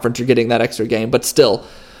their conference or getting that extra game, but still,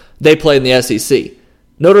 they play in the SEC.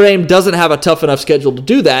 Notre Dame doesn't have a tough enough schedule to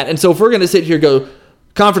do that, and so if we're going to sit here and go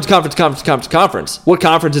conference, what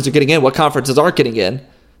conferences are getting in, what conferences aren't getting in,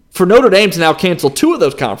 for Notre Dame to now cancel 2 of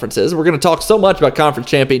those conferences, we're going to talk so much about conference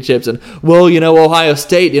championships and, Ohio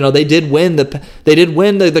State, they did win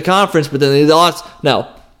the conference, but then they lost.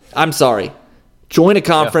 No, I'm sorry. Join a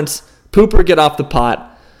conference, poop or get off the pot.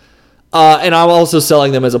 And I'm also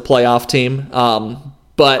selling them as a playoff team.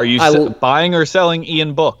 But are you buying or selling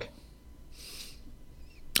Ian Book?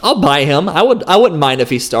 I'll buy him. I wouldn't mind if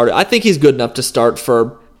he started. I think he's good enough to start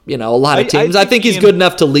for a lot of teams. I think he's good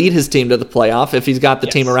enough to lead his team to the playoff if he's got the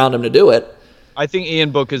team around him to do it. I think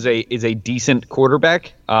Ian Book is a decent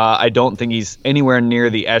quarterback. I don't think he's anywhere near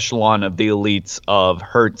the echelon of the elites of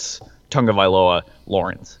Hurts, Tagovailoa,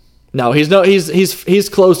 Lawrence. No, he's no. He's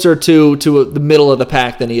closer to the middle of the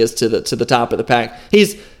pack than he is to the top of the pack.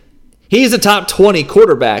 He's a top 20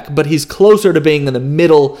 quarterback, but he's closer to being in the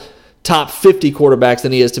middle top 50 quarterbacks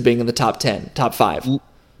than he is to being in the top 10, top 5.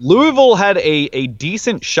 Louisville had a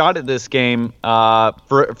decent shot at this game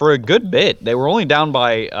for a good bit. They were only down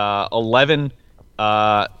by 11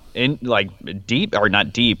 in deep, or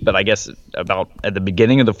not deep, but I guess about at the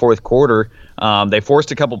beginning of the fourth quarter. They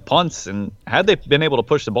forced a couple punts, and had they been able to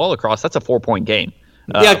push the ball across, that's a 4-point game.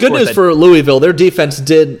 Good news for Louisville. Their defense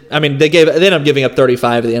they ended up giving up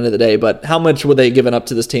 35 at the end of the day, but how much were they giving up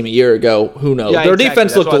to this team a year ago? Who knows? Yeah, Their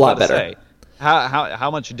defense looked a lot better.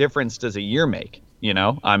 How much difference does a year make?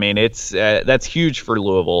 It's that's huge for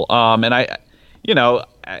Louisville.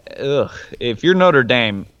 If you're Notre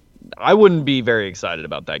Dame, I wouldn't be very excited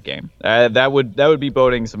about that game. That would be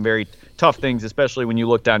boding some very tough things, especially when you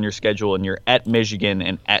look down your schedule and you're at Michigan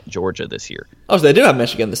and at Georgia this year. Oh, so they do have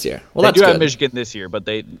Michigan this year. Well, they do have Michigan this year, but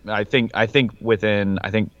I think within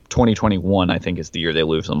 2021, I think is the year they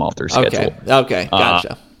lose them off their schedule. Okay,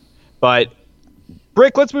 gotcha. But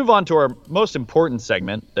Brick, let's move on to our most important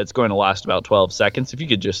segment that's going to last about 12 seconds. If you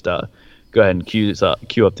could just go ahead and cue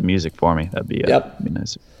up the music for me, that'd be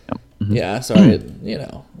nice. Yep. Mm-hmm. Yeah, sorry.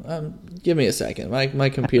 Give me a second. My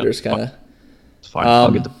computer's kind of. It's fine.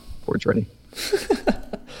 I'll get the boards ready.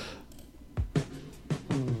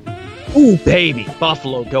 Ooh, baby!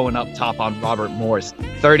 Buffalo going up top on Robert Morris,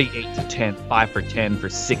 38-10, 5 for 10 for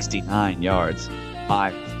 69 yards,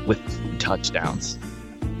 5 with 2 touchdowns.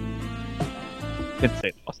 Kent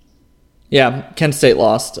State lost. Yeah, Kent State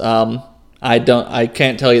lost. I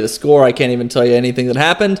can't tell you the score. I can't even tell you anything that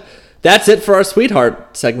happened. That's it for our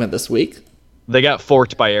Sweetheart segment this week. They got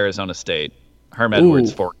forked by Arizona State. Herm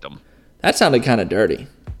Edwards forked them. That sounded kind of dirty.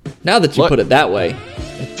 Now that you put it that way.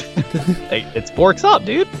 It's forks up,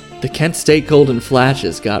 dude. The Kent State Golden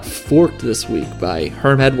Flashes got forked this week by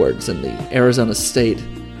Herm Edwards and the Arizona State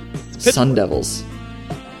Sun Devils.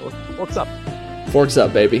 Forks up. Forks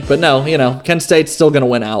up, baby. But no, Kent State's still going to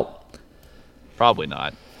win out. Probably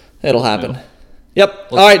not. It'll happen. Yep.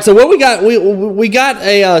 All right, so what we got? We got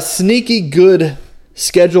a sneaky good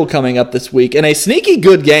schedule coming up this week, and a sneaky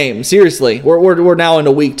good game. Seriously, we're now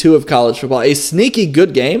into week 2 of college football. A sneaky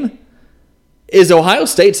good game is Ohio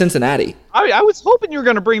State Cincinnati. I was hoping you were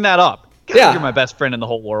going to bring that up. God, yeah, you're my best friend in the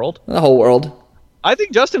whole world. The whole world. I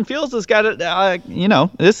think Justin Fields has got it.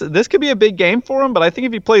 This could be a big game for him, but I think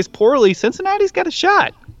if he plays poorly, Cincinnati's got a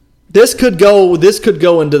shot. This game could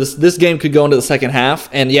go into the second half,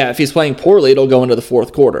 and yeah, if he's playing poorly, it'll go into the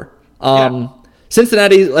fourth quarter.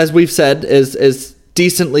 Cincinnati, as we've said, is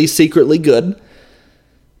decently secretly good,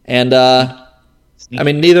 and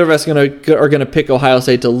neither of us are gonna pick Ohio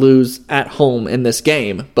State to lose at home in this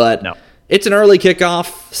game, but no. It's an early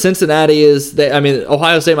kickoff. Cincinnati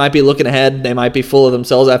Ohio State might be looking ahead. They might be full of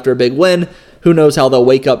themselves after a big win. Who knows how they'll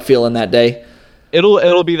wake up feeling that day.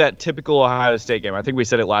 It'll be that typical Ohio State game. I think we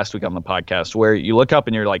said it last week on the podcast where you look up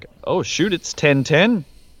and you're like, oh, shoot, it's 10-10.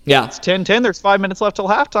 Yeah. It's 10-10. There's 5 minutes left till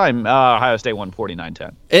halftime. Ohio State won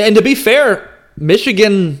 49-10. And to be fair,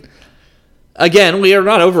 Michigan, again, we are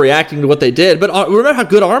not overreacting to what they did, but remember how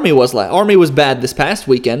good Army was Army was bad this past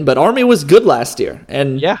weekend, but Army was good last year.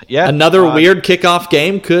 And another weird kickoff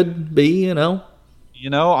game could be, I'm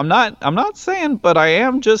not saying, but I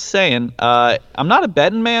am just saying, I'm not a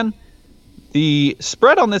betting man. The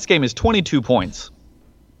spread on this game is 22 points.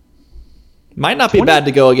 Might not be bad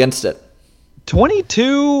to go against it.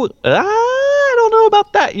 22, I don't know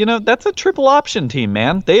about that. That's a triple option team,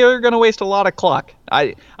 man. They are going to waste a lot of clock.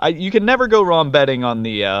 You can never go wrong betting on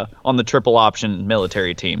the triple option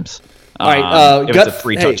military teams. All right, if it's a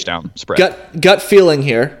free touchdown spread. Gut feeling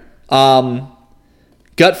here.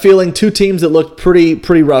 Gut feeling. Two teams that looked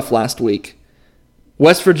pretty rough last week.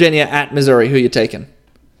 West Virginia at Missouri. Who you taking?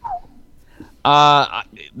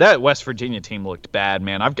 That West Virginia team looked bad,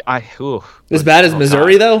 man. As bad as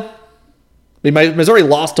Missouri, though? I mean, Missouri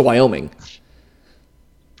lost to Wyoming.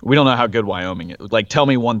 We don't know how good Wyoming is. Like, tell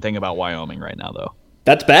me one thing about Wyoming right now, though.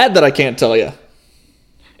 That's bad that I can't tell you.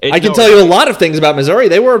 I can tell you a lot of things about Missouri.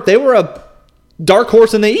 They were a dark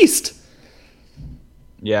horse in the East.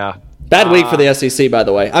 Yeah. Bad week for the SEC, by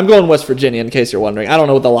the way. I'm going West Virginia, in case you're wondering. I don't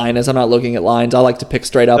know what the line is. I'm not looking at lines. I like to pick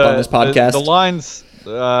straight up on this podcast. The lines...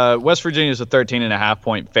 West Virginia is a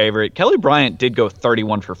 13.5-point favorite. Kelly Bryant did go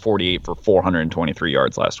 31 for 48 for 423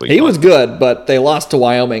 yards last week. He was good, but they lost to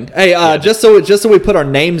Wyoming. Hey, just so we put our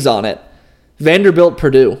names on it, Vanderbilt,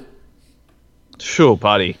 Purdue. Shoo,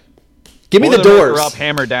 buddy. Give me the doors. Up,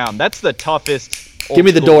 hammer down. That's the toughest. Give me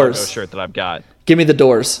the doors shirt that I've got. Give me the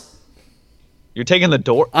doors. You're taking the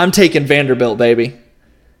door. I'm taking Vanderbilt, baby.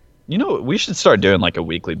 We should start doing like a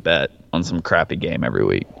weekly bet on some crappy game every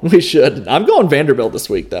week. We should. I'm going Vanderbilt this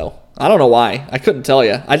week, though. I don't know why. I couldn't tell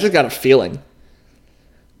you. I just got a feeling.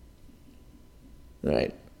 All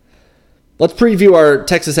right. Let's preview our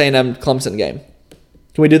Texas A&M Clemson game.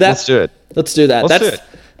 Can we do that? Let's do it. Let's do that.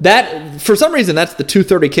 That for some reason that's the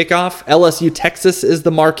 2:30 kickoff. LSU Texas is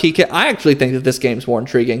the marquee kick. I actually think that this game's more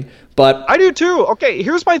intriguing, but I do too. Okay,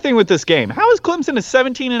 here's my thing with this game. How is Clemson a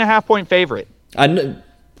 17.5-point favorite?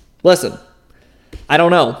 Listen, I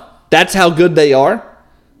don't know. That's how good they are.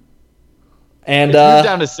 And you're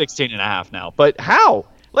down to 16.5 now. But how?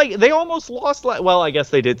 Like, they almost lost. Well, I guess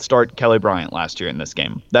they did start Kelly Bryant last year in this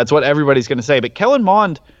game. That's what everybody's going to say. But Kellen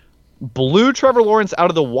Mond blew Trevor Lawrence out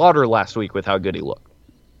of the water last week with how good he looked.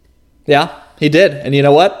 Yeah, he did. And you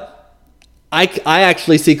know what? I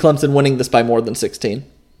actually see Clemson winning this by more than 16.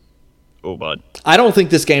 Oh, bud. I don't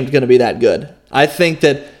think this game's going to be that good. I think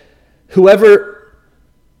that whoever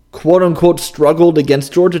quote-unquote struggled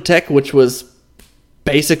against Georgia Tech, which was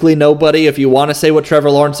basically nobody. If you want to say what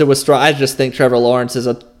Trevor Lawrence did was I just think Trevor Lawrence is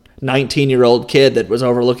a 19-year-old kid that was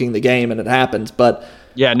overlooking the game, and it happens. But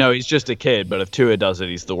yeah, no, he's just a kid. But if Tua does it,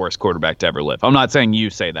 he's the worst quarterback to ever live. I'm not saying you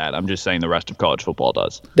say that. I'm just saying the rest of college football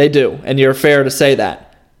does. They do, and you're fair to say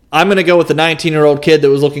that. I'm going to go with the 19-year-old kid that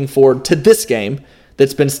was looking forward to this game,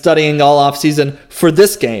 that's been studying all offseason for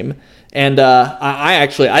this game. And I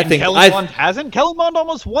think Kellen Mond hasn't. Kellen Mond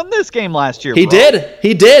almost won this game last year. He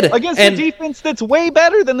did against a defense that's way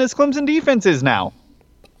better than this Clemson defense is now.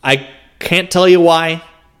 I can't tell you why.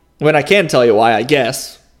 I mean, I can tell you why, I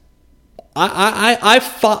guess.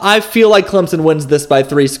 I feel like Clemson wins this by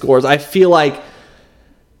 3 scores. I feel like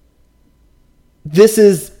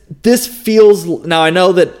this feels. Now I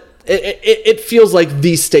know that it feels like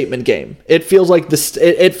the statement game. It feels like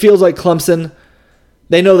It feels like Clemson.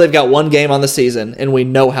 They know they've got one game on the season, and we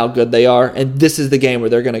know how good they are. And this is the game where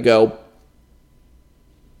they're going to go.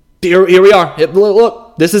 Here we are.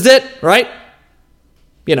 Look, this is it, right?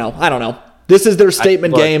 I don't know. This is their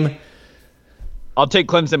statement game. I'll take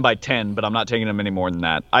Clemson by 10, but I'm not taking them any more than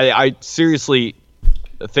that. I seriously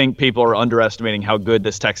think people are underestimating how good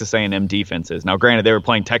this Texas A&M defense is. Now, granted, they were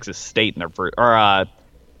playing Texas State in their first,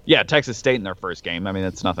 Texas State in their first game. I mean,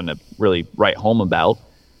 that's nothing to really write home about.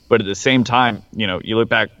 But at the same time, you look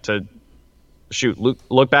back to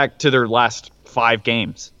their last 5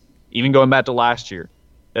 games, even going back to last year.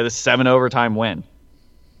 They had a 7 overtime win.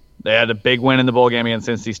 They had a big win in the bowl game against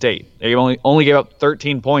NC State. They only gave up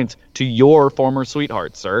 13 points to your former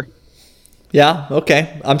sweetheart, sir. Yeah,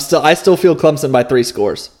 okay. I still feel Clemson by 3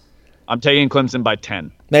 scores. I'm taking Clemson by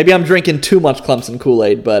 10. Maybe I'm drinking too much Clemson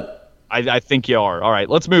Kool-Aid, but I think you are. All right,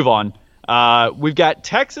 let's move on. We've got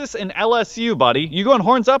Texas and LSU, buddy. You going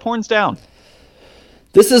horns up, horns down?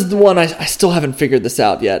 This is the one I still haven't figured this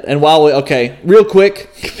out yet. And real quick,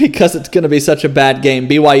 because it's going to be such a bad game,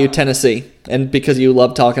 BYU, Tennessee, and because you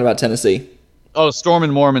love talking about Tennessee. Oh, Storm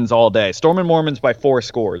and Mormons all day. Storm and Mormons by 4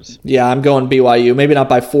 scores. Yeah, I'm going BYU. Maybe not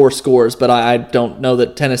by 4 scores, but I don't know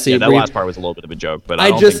that Tennessee... Yeah, that last part was a little bit of a joke, but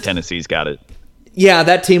I don't think Tennessee's got it. Yeah,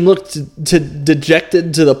 that team looked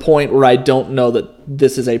dejected to the point where I don't know that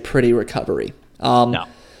this is a pretty recovery. No.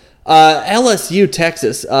 LSU,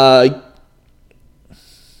 Texas.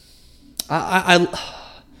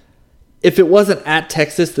 If it wasn't at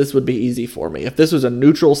Texas, this would be easy for me. If this was a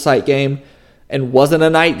neutral site game and wasn't a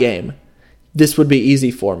night game, this would be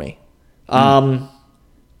easy for me.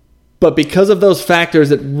 But because of those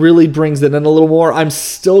factors, it really brings it in a little more. I'm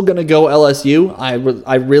still going to go LSU.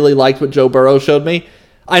 I really liked what Joe Burrow showed me.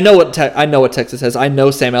 I know what Texas has. I know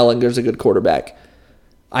Sam Ehlinger's a good quarterback.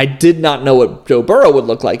 I did not know what Joe Burrow would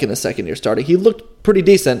look like in his second year starting. He looked pretty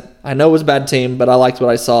decent. I know it was a bad team, but I liked what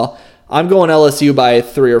I saw. I'm going LSU by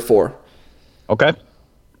 3 or 4. Okay.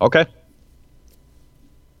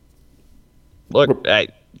 Look,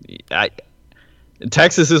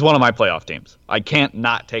 Texas is one of my playoff teams. I can't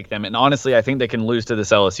not take them. And honestly, I think they can lose to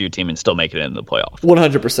this LSU team and still make it into the playoff.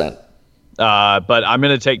 100%. But I'm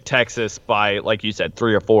going to take Texas by, like you said,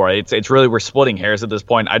 3 or 4. It's really, we're splitting hairs at this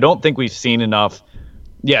point. I don't think we've seen enough.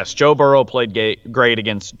 Yes, Joe Burrow played great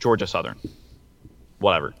against Georgia Southern.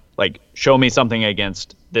 Whatever. Like, show me something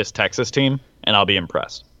against this Texas team, and I'll be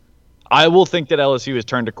impressed. I will think that LSU has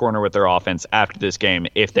turned a corner with their offense after this game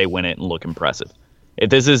if they win it and look impressive.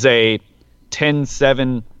 If this is a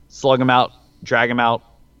 10-7, slug them out, drag them out,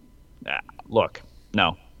 look,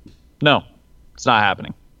 no, it's not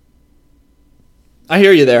happening. I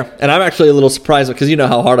hear you there, and I'm actually a little surprised because you know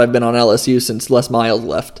how hard I've been on LSU since Les Miles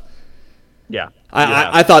left. Yeah.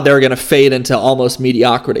 I thought they were going to fade into almost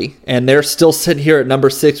mediocrity, and they're still sitting here at number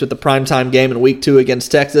 6 with the primetime game in week 2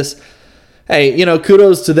 against Texas. Hey,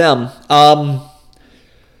 kudos to them.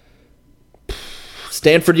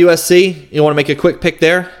 Stanford, USC, you want to make a quick pick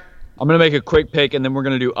there? I'm going to make a quick pick, and then we're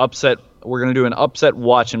going to do upset. We're going to do an upset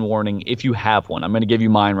watch and warning if you have one. I'm going to give you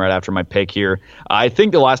mine right after my pick here. I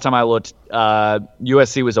think the last time I looked,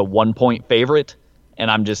 USC was a 1-point favorite,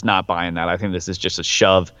 and I'm just not buying that. I think this is just a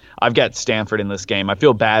shove. I've got Stanford in this game. I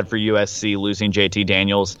feel bad for USC losing JT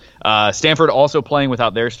Daniels. Stanford also playing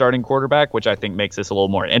without their starting quarterback, which I think makes this a little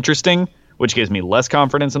more interesting, which gives me less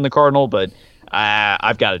confidence in the Cardinal, but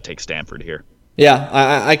I've got to take Stanford here. Yeah,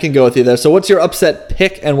 I can go with you there. So what's your upset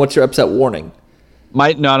pick and what's your upset warning?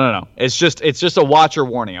 No. It's just a watch or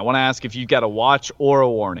warning. I want to ask if you've got a watch or a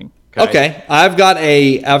warning. Okay. I've got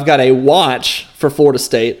a watch for Florida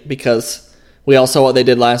State because we all saw what they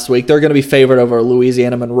did last week. They're going to be favored over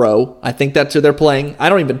Louisiana Monroe. I think that's who they're playing.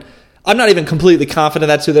 I'm not even completely confident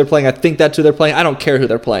that's who they're playing. I think that's who they're playing. I don't care who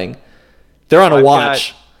they're playing. They're on a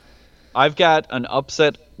watch. I've got an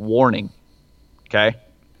upset warning. Okay.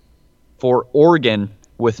 For Oregon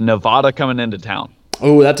with Nevada coming into town.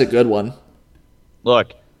 Oh, that's a good one.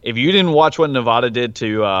 Look, if you didn't watch what Nevada did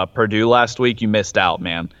to Purdue last week, you missed out,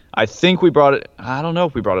 man. I think we brought it. I don't know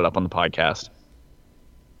if we brought it up on the podcast.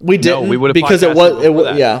 We didn't. No, we would have because it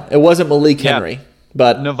wasn't Malik Henry.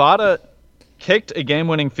 But Nevada kicked a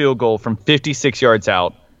game-winning field goal from 56 yards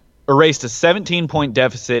out, erased a 17-point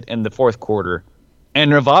deficit in the fourth quarter,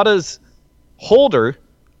 and Nevada's holder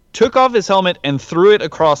took off his helmet and threw it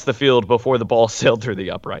across the field before the ball sailed through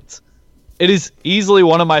the uprights. It is easily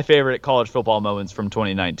one of my favorite college football moments from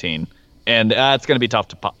 2019, and it's going to be tough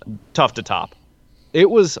to top. It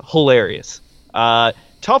was hilarious.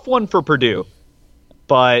 Tough one for Purdue,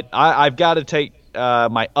 but I've got to take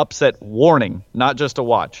my upset warning, not just a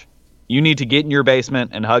watch. You need to get in your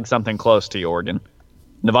basement and hug something close to you, Oregon.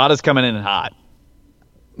 Nevada's coming in hot.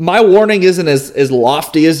 My warning isn't as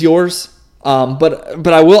lofty as yours. But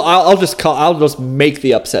I'll just make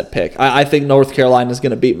the upset pick. I think North Carolina is going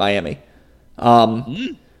to beat Miami.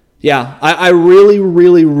 Yeah, I really,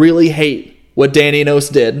 really, really hate what Dan Enos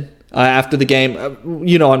did after the game.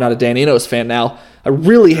 I'm not a Dan Enos fan now. I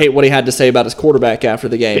really hate what he had to say about his quarterback after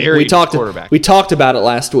the game. We talked about it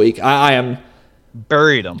last week. I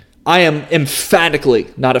buried him. I am emphatically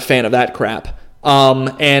not a fan of that crap.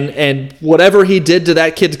 And whatever he did to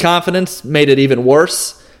that kid's confidence made it even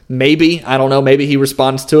worse. Maybe, I don't know, maybe he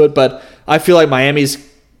responds to it, but I feel like Miami's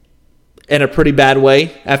in a pretty bad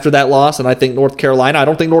way after that loss, and I don't think North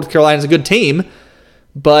Carolina's a good team,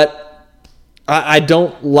 but I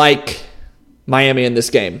don't like Miami in this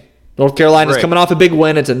game. North Carolina's coming off a big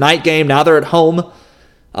win. It's a night game. Now they're at home,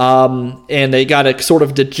 and they got a sort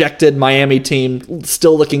of dejected Miami team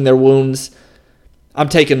still licking their wounds. I'm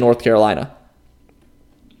taking North Carolina.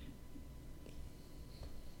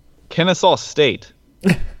 Kennesaw State.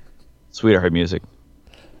 Sweetheart music.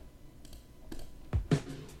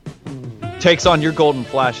 Takes on your Golden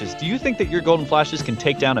Flashes. Do you think that your Golden Flashes can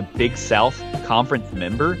take down a Big South Conference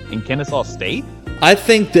member in Kennesaw State? I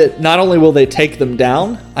think that not only will they take them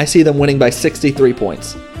down, I see them winning by 63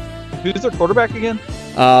 points. Who's their quarterback again?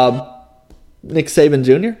 Nick Saban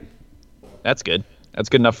Jr. That's good. That's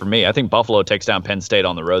good enough for me. I think Buffalo takes down Penn State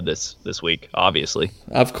on the road this week, obviously.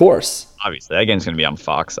 Of course. Obviously. That game's going to be on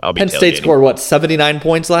Fox. Penn State scored, 79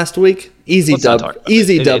 points last week? Easy dub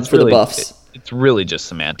for the Buffs. It's really just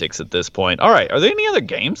semantics at this point. All right. Are there any other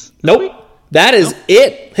games? Nope. That is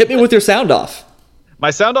it. Hit me with your sound off.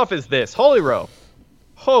 My sound off is this. Holy Row.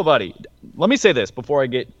 Oh, buddy. Let me say this before I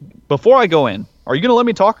go in. Are you going to let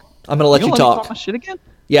me talk? I'm going to let you talk. My shit again?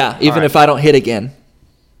 Yeah, even if I don't hit again.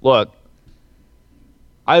 Look,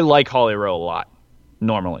 I like Holly Rowe a lot,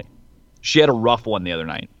 normally. She had a rough one the other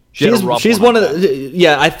night. She's one of the,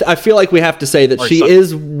 I feel like we have to say that she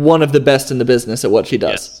is one of the best in the business at what she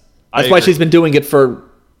does. Yes, That's why she's been doing it for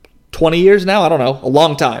 20 years now. I don't know, a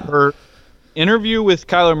long time. Her interview with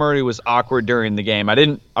Kyler Murray was awkward during the game.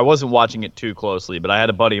 I wasn't watching it too closely, but I had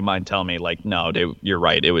a buddy of mine tell me, like, no, dude, you're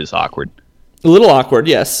right. It was awkward. A little awkward,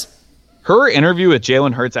 yes. Her interview with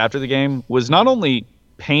Jalen Hurts after the game was not only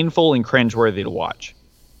painful and cringeworthy to watch.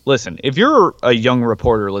 Listen, if you're a young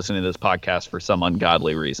reporter listening to this podcast for some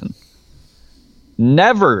ungodly reason,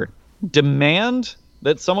 never demand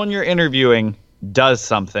that someone you're interviewing does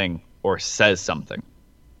something or says something.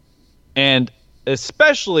 And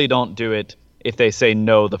especially don't do it if they say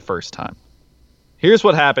no the first time. Here's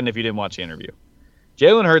what happened if you didn't watch the interview.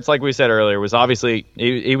 Jalen Hurts, like we said earlier, was obviously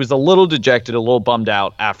he was a little dejected, a little bummed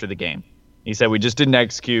out after the game. He said, we just didn't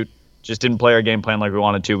execute, just didn't play our game plan like we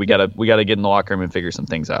wanted to. We gotta get in the locker room and figure some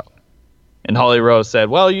things out. And Holly Rowe said,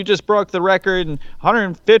 well, you just broke the record and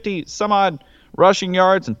 150 some odd rushing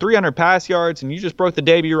yards and 300 pass yards, and you just broke the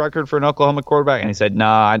debut record for an Oklahoma quarterback. And he said,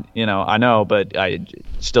 nah, I know, but I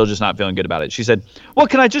still just not feeling good about it. She said, well,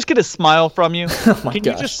 can I just get a smile from you? Can you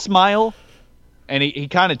just smile? And he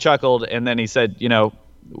kind of chuckled, and then he said,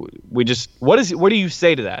 what do you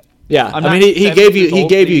say to that? Yeah, he gave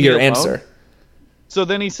you your answer. So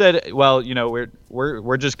then he said, well,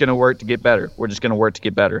 we're just going to work to get better. We're just going to work to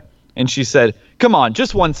get better. And she said, come on,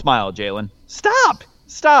 just one smile, Jalen. Stop.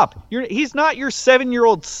 He's not your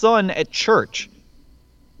 7-year-old son at church.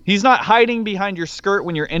 He's not hiding behind your skirt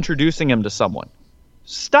when you're introducing him to someone.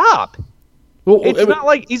 Stop. Well,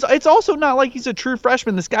 it's also not like he's a true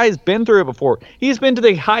freshman. This guy has been through it before. He's been to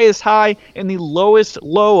the highest high and the lowest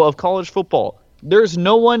low of college football. There's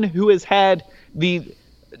no one who has had the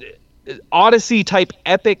Odyssey type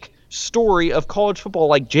epic story of college football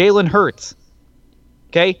like Jalen Hurts.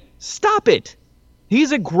 Okay? Stop it.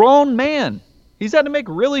 He's a grown man. He's had to make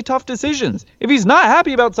really tough decisions. If he's not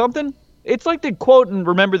happy about something, it's like the quote in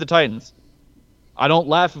Remember the Titans. I don't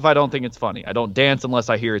laugh if I don't think it's funny. I don't dance unless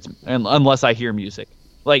I hear music.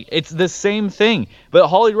 Like, it's the same thing. But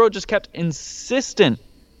Holly Rowe just kept insistent.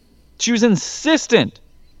 She was insistent.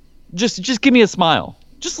 Just give me a smile.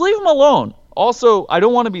 Just leave him alone. Also, I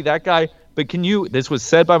don't want to be that guy, but this was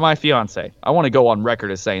said by my fiance. I want to go on record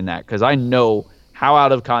as saying that because I know how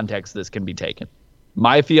out of context this can be taken.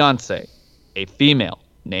 My fiance, a female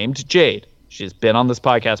named Jade, she's been on this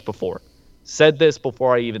podcast before, said this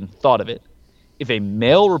before I even thought of it. If a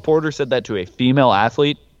male reporter said that to a female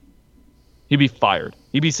athlete, he'd be fired.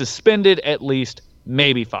 He'd be suspended at least,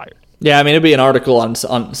 maybe fired. Yeah, it'd be an article on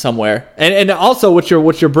somewhere. And also what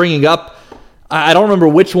you're bringing up, I don't remember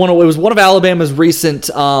which one. It was one of Alabama's recent,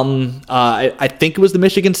 I think it was the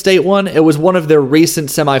Michigan State one. It was one of their recent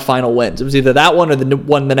semifinal wins. It was either that one or the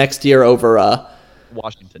one the next year over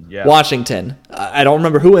Washington. Yeah. Washington. I don't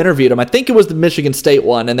remember who interviewed him. I think it was the Michigan State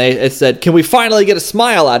one, and it said, "Can we finally get a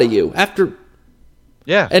smile out of you?" After,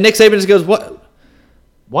 yeah. And Nick Saban just goes, "What?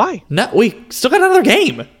 Why? No, we still got another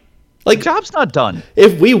game. Like, the job's not done.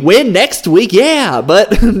 If we win next week, yeah."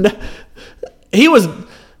 But he was.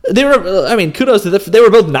 They were. Kudos to them. They were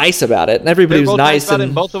both nice about it, and everybody was nice.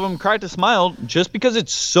 And both of them cried to smile just because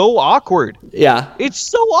it's so awkward. Yeah, it's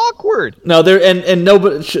so awkward. No, you're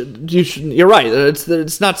right.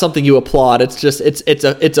 It's not something you applaud. It's just it's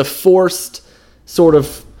a forced sort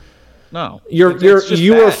of. No, you're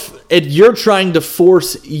trying to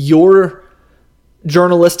force your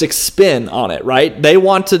journalistic spin on it, right? They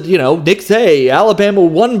want to, Nick, hey, Alabama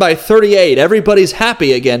won by 38. Everybody's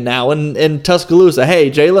happy again now in Tuscaloosa.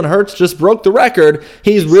 Hey, Jalen Hurts just broke the record.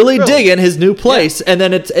 He's really digging his new place. Yeah. And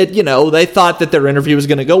then they thought that their interview was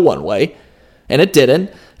going to go one way, and it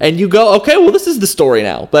didn't. And you go, okay, well, this is the story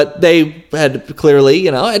now. But they had clearly,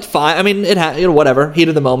 it's fine. Whatever, heat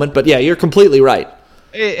of the moment. But yeah, you're completely right.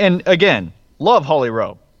 And again, love Holly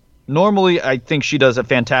Rowe. Normally, I think she does a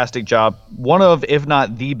fantastic job. One of, if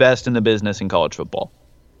not the best in the business in college football.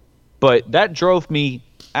 But that drove me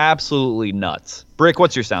absolutely nuts. Brick,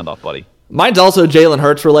 what's your sound off, buddy? Mine's also Jalen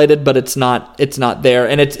Hurts related, but it's not there.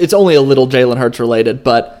 And it's only a little Jalen Hurts related.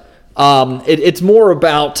 But it's more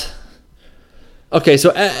about... Okay,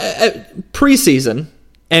 so preseason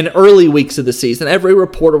and early weeks of the season, every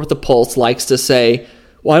reporter with a pulse likes to say...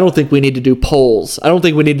 Well, I don't think we need to do polls. I don't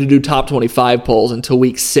think we need to do top 25 polls until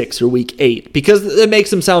week 6 or week 8 because it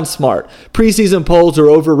makes them sound smart. Preseason polls are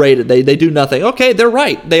overrated. They do nothing. Okay, they're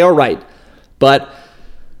right. They are right. But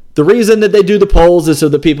the reason that they do the polls is so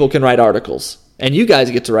that people can write articles. and you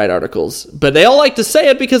guys get to write articles. But they all like to say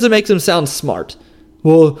it because it makes them sound smart.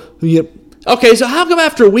 Well, yep. Okay, so how come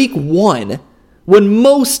after week 1, when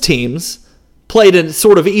most teams played a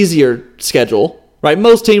sort of easier schedule, right?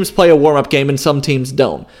 Most teams play a warm-up game and some teams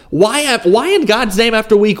don't. Why in God's name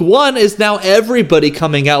after week 1 is now everybody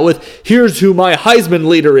coming out with, here's who my Heisman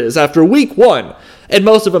leader is after week 1? And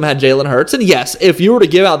most of them had Jalen Hurts. And yes, if you were to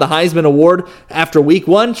give out the Heisman Award after week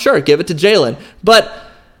 1, sure, give it to Jalen. But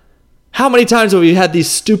how many times have we had these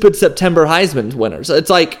stupid September Heisman winners? It's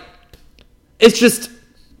like, it's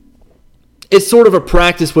sort of a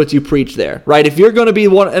practice what you preach there, right? If you're going to be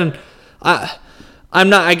one, and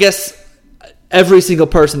I guess every single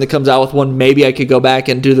person that comes out with one, maybe I could go back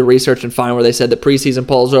and do the research and find where they said that preseason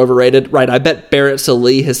polls are overrated, right? I bet Barrett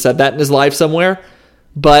Sallee has said that in his life somewhere,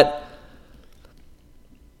 but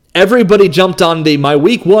everybody jumped on my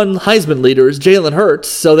week 1 Heisman leader is Jalen Hurts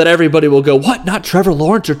so that everybody will go, what, not Trevor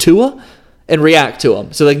Lawrence or Tua? And react to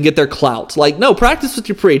them so they can get their clout. Like, no, practice what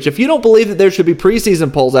you preach. If you don't believe that there should be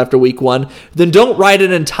preseason polls after week 1, then don't write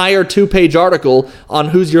an entire 2-page article on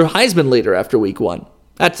who's your Heisman leader after week 1.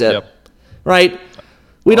 That's it. Yep. Right?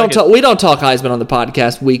 We don't talk Heisman on the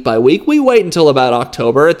podcast week by week. We wait until about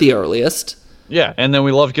October at the earliest. Yeah, and then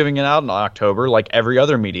we love giving it out in October like every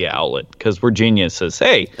other media outlet because we're geniuses.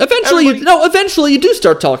 Hey, eventually you do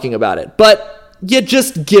start talking about it, but you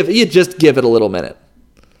just give it a little minute.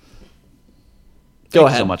 Go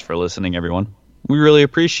ahead. Thank you so much for listening, everyone. We really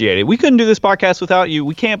appreciate it. We couldn't do this podcast without you.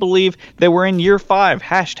 We can't believe that we're in year 5.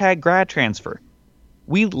 #grad transfer.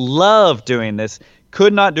 We love doing this.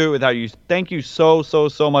 Could not do it without you. Thank you so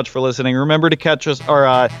much for listening. Remember to catch us,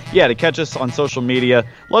 to catch us on social media.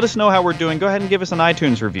 Let us know how we're doing. Go ahead and give us an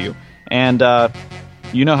iTunes review. And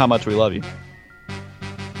you know how much we love you.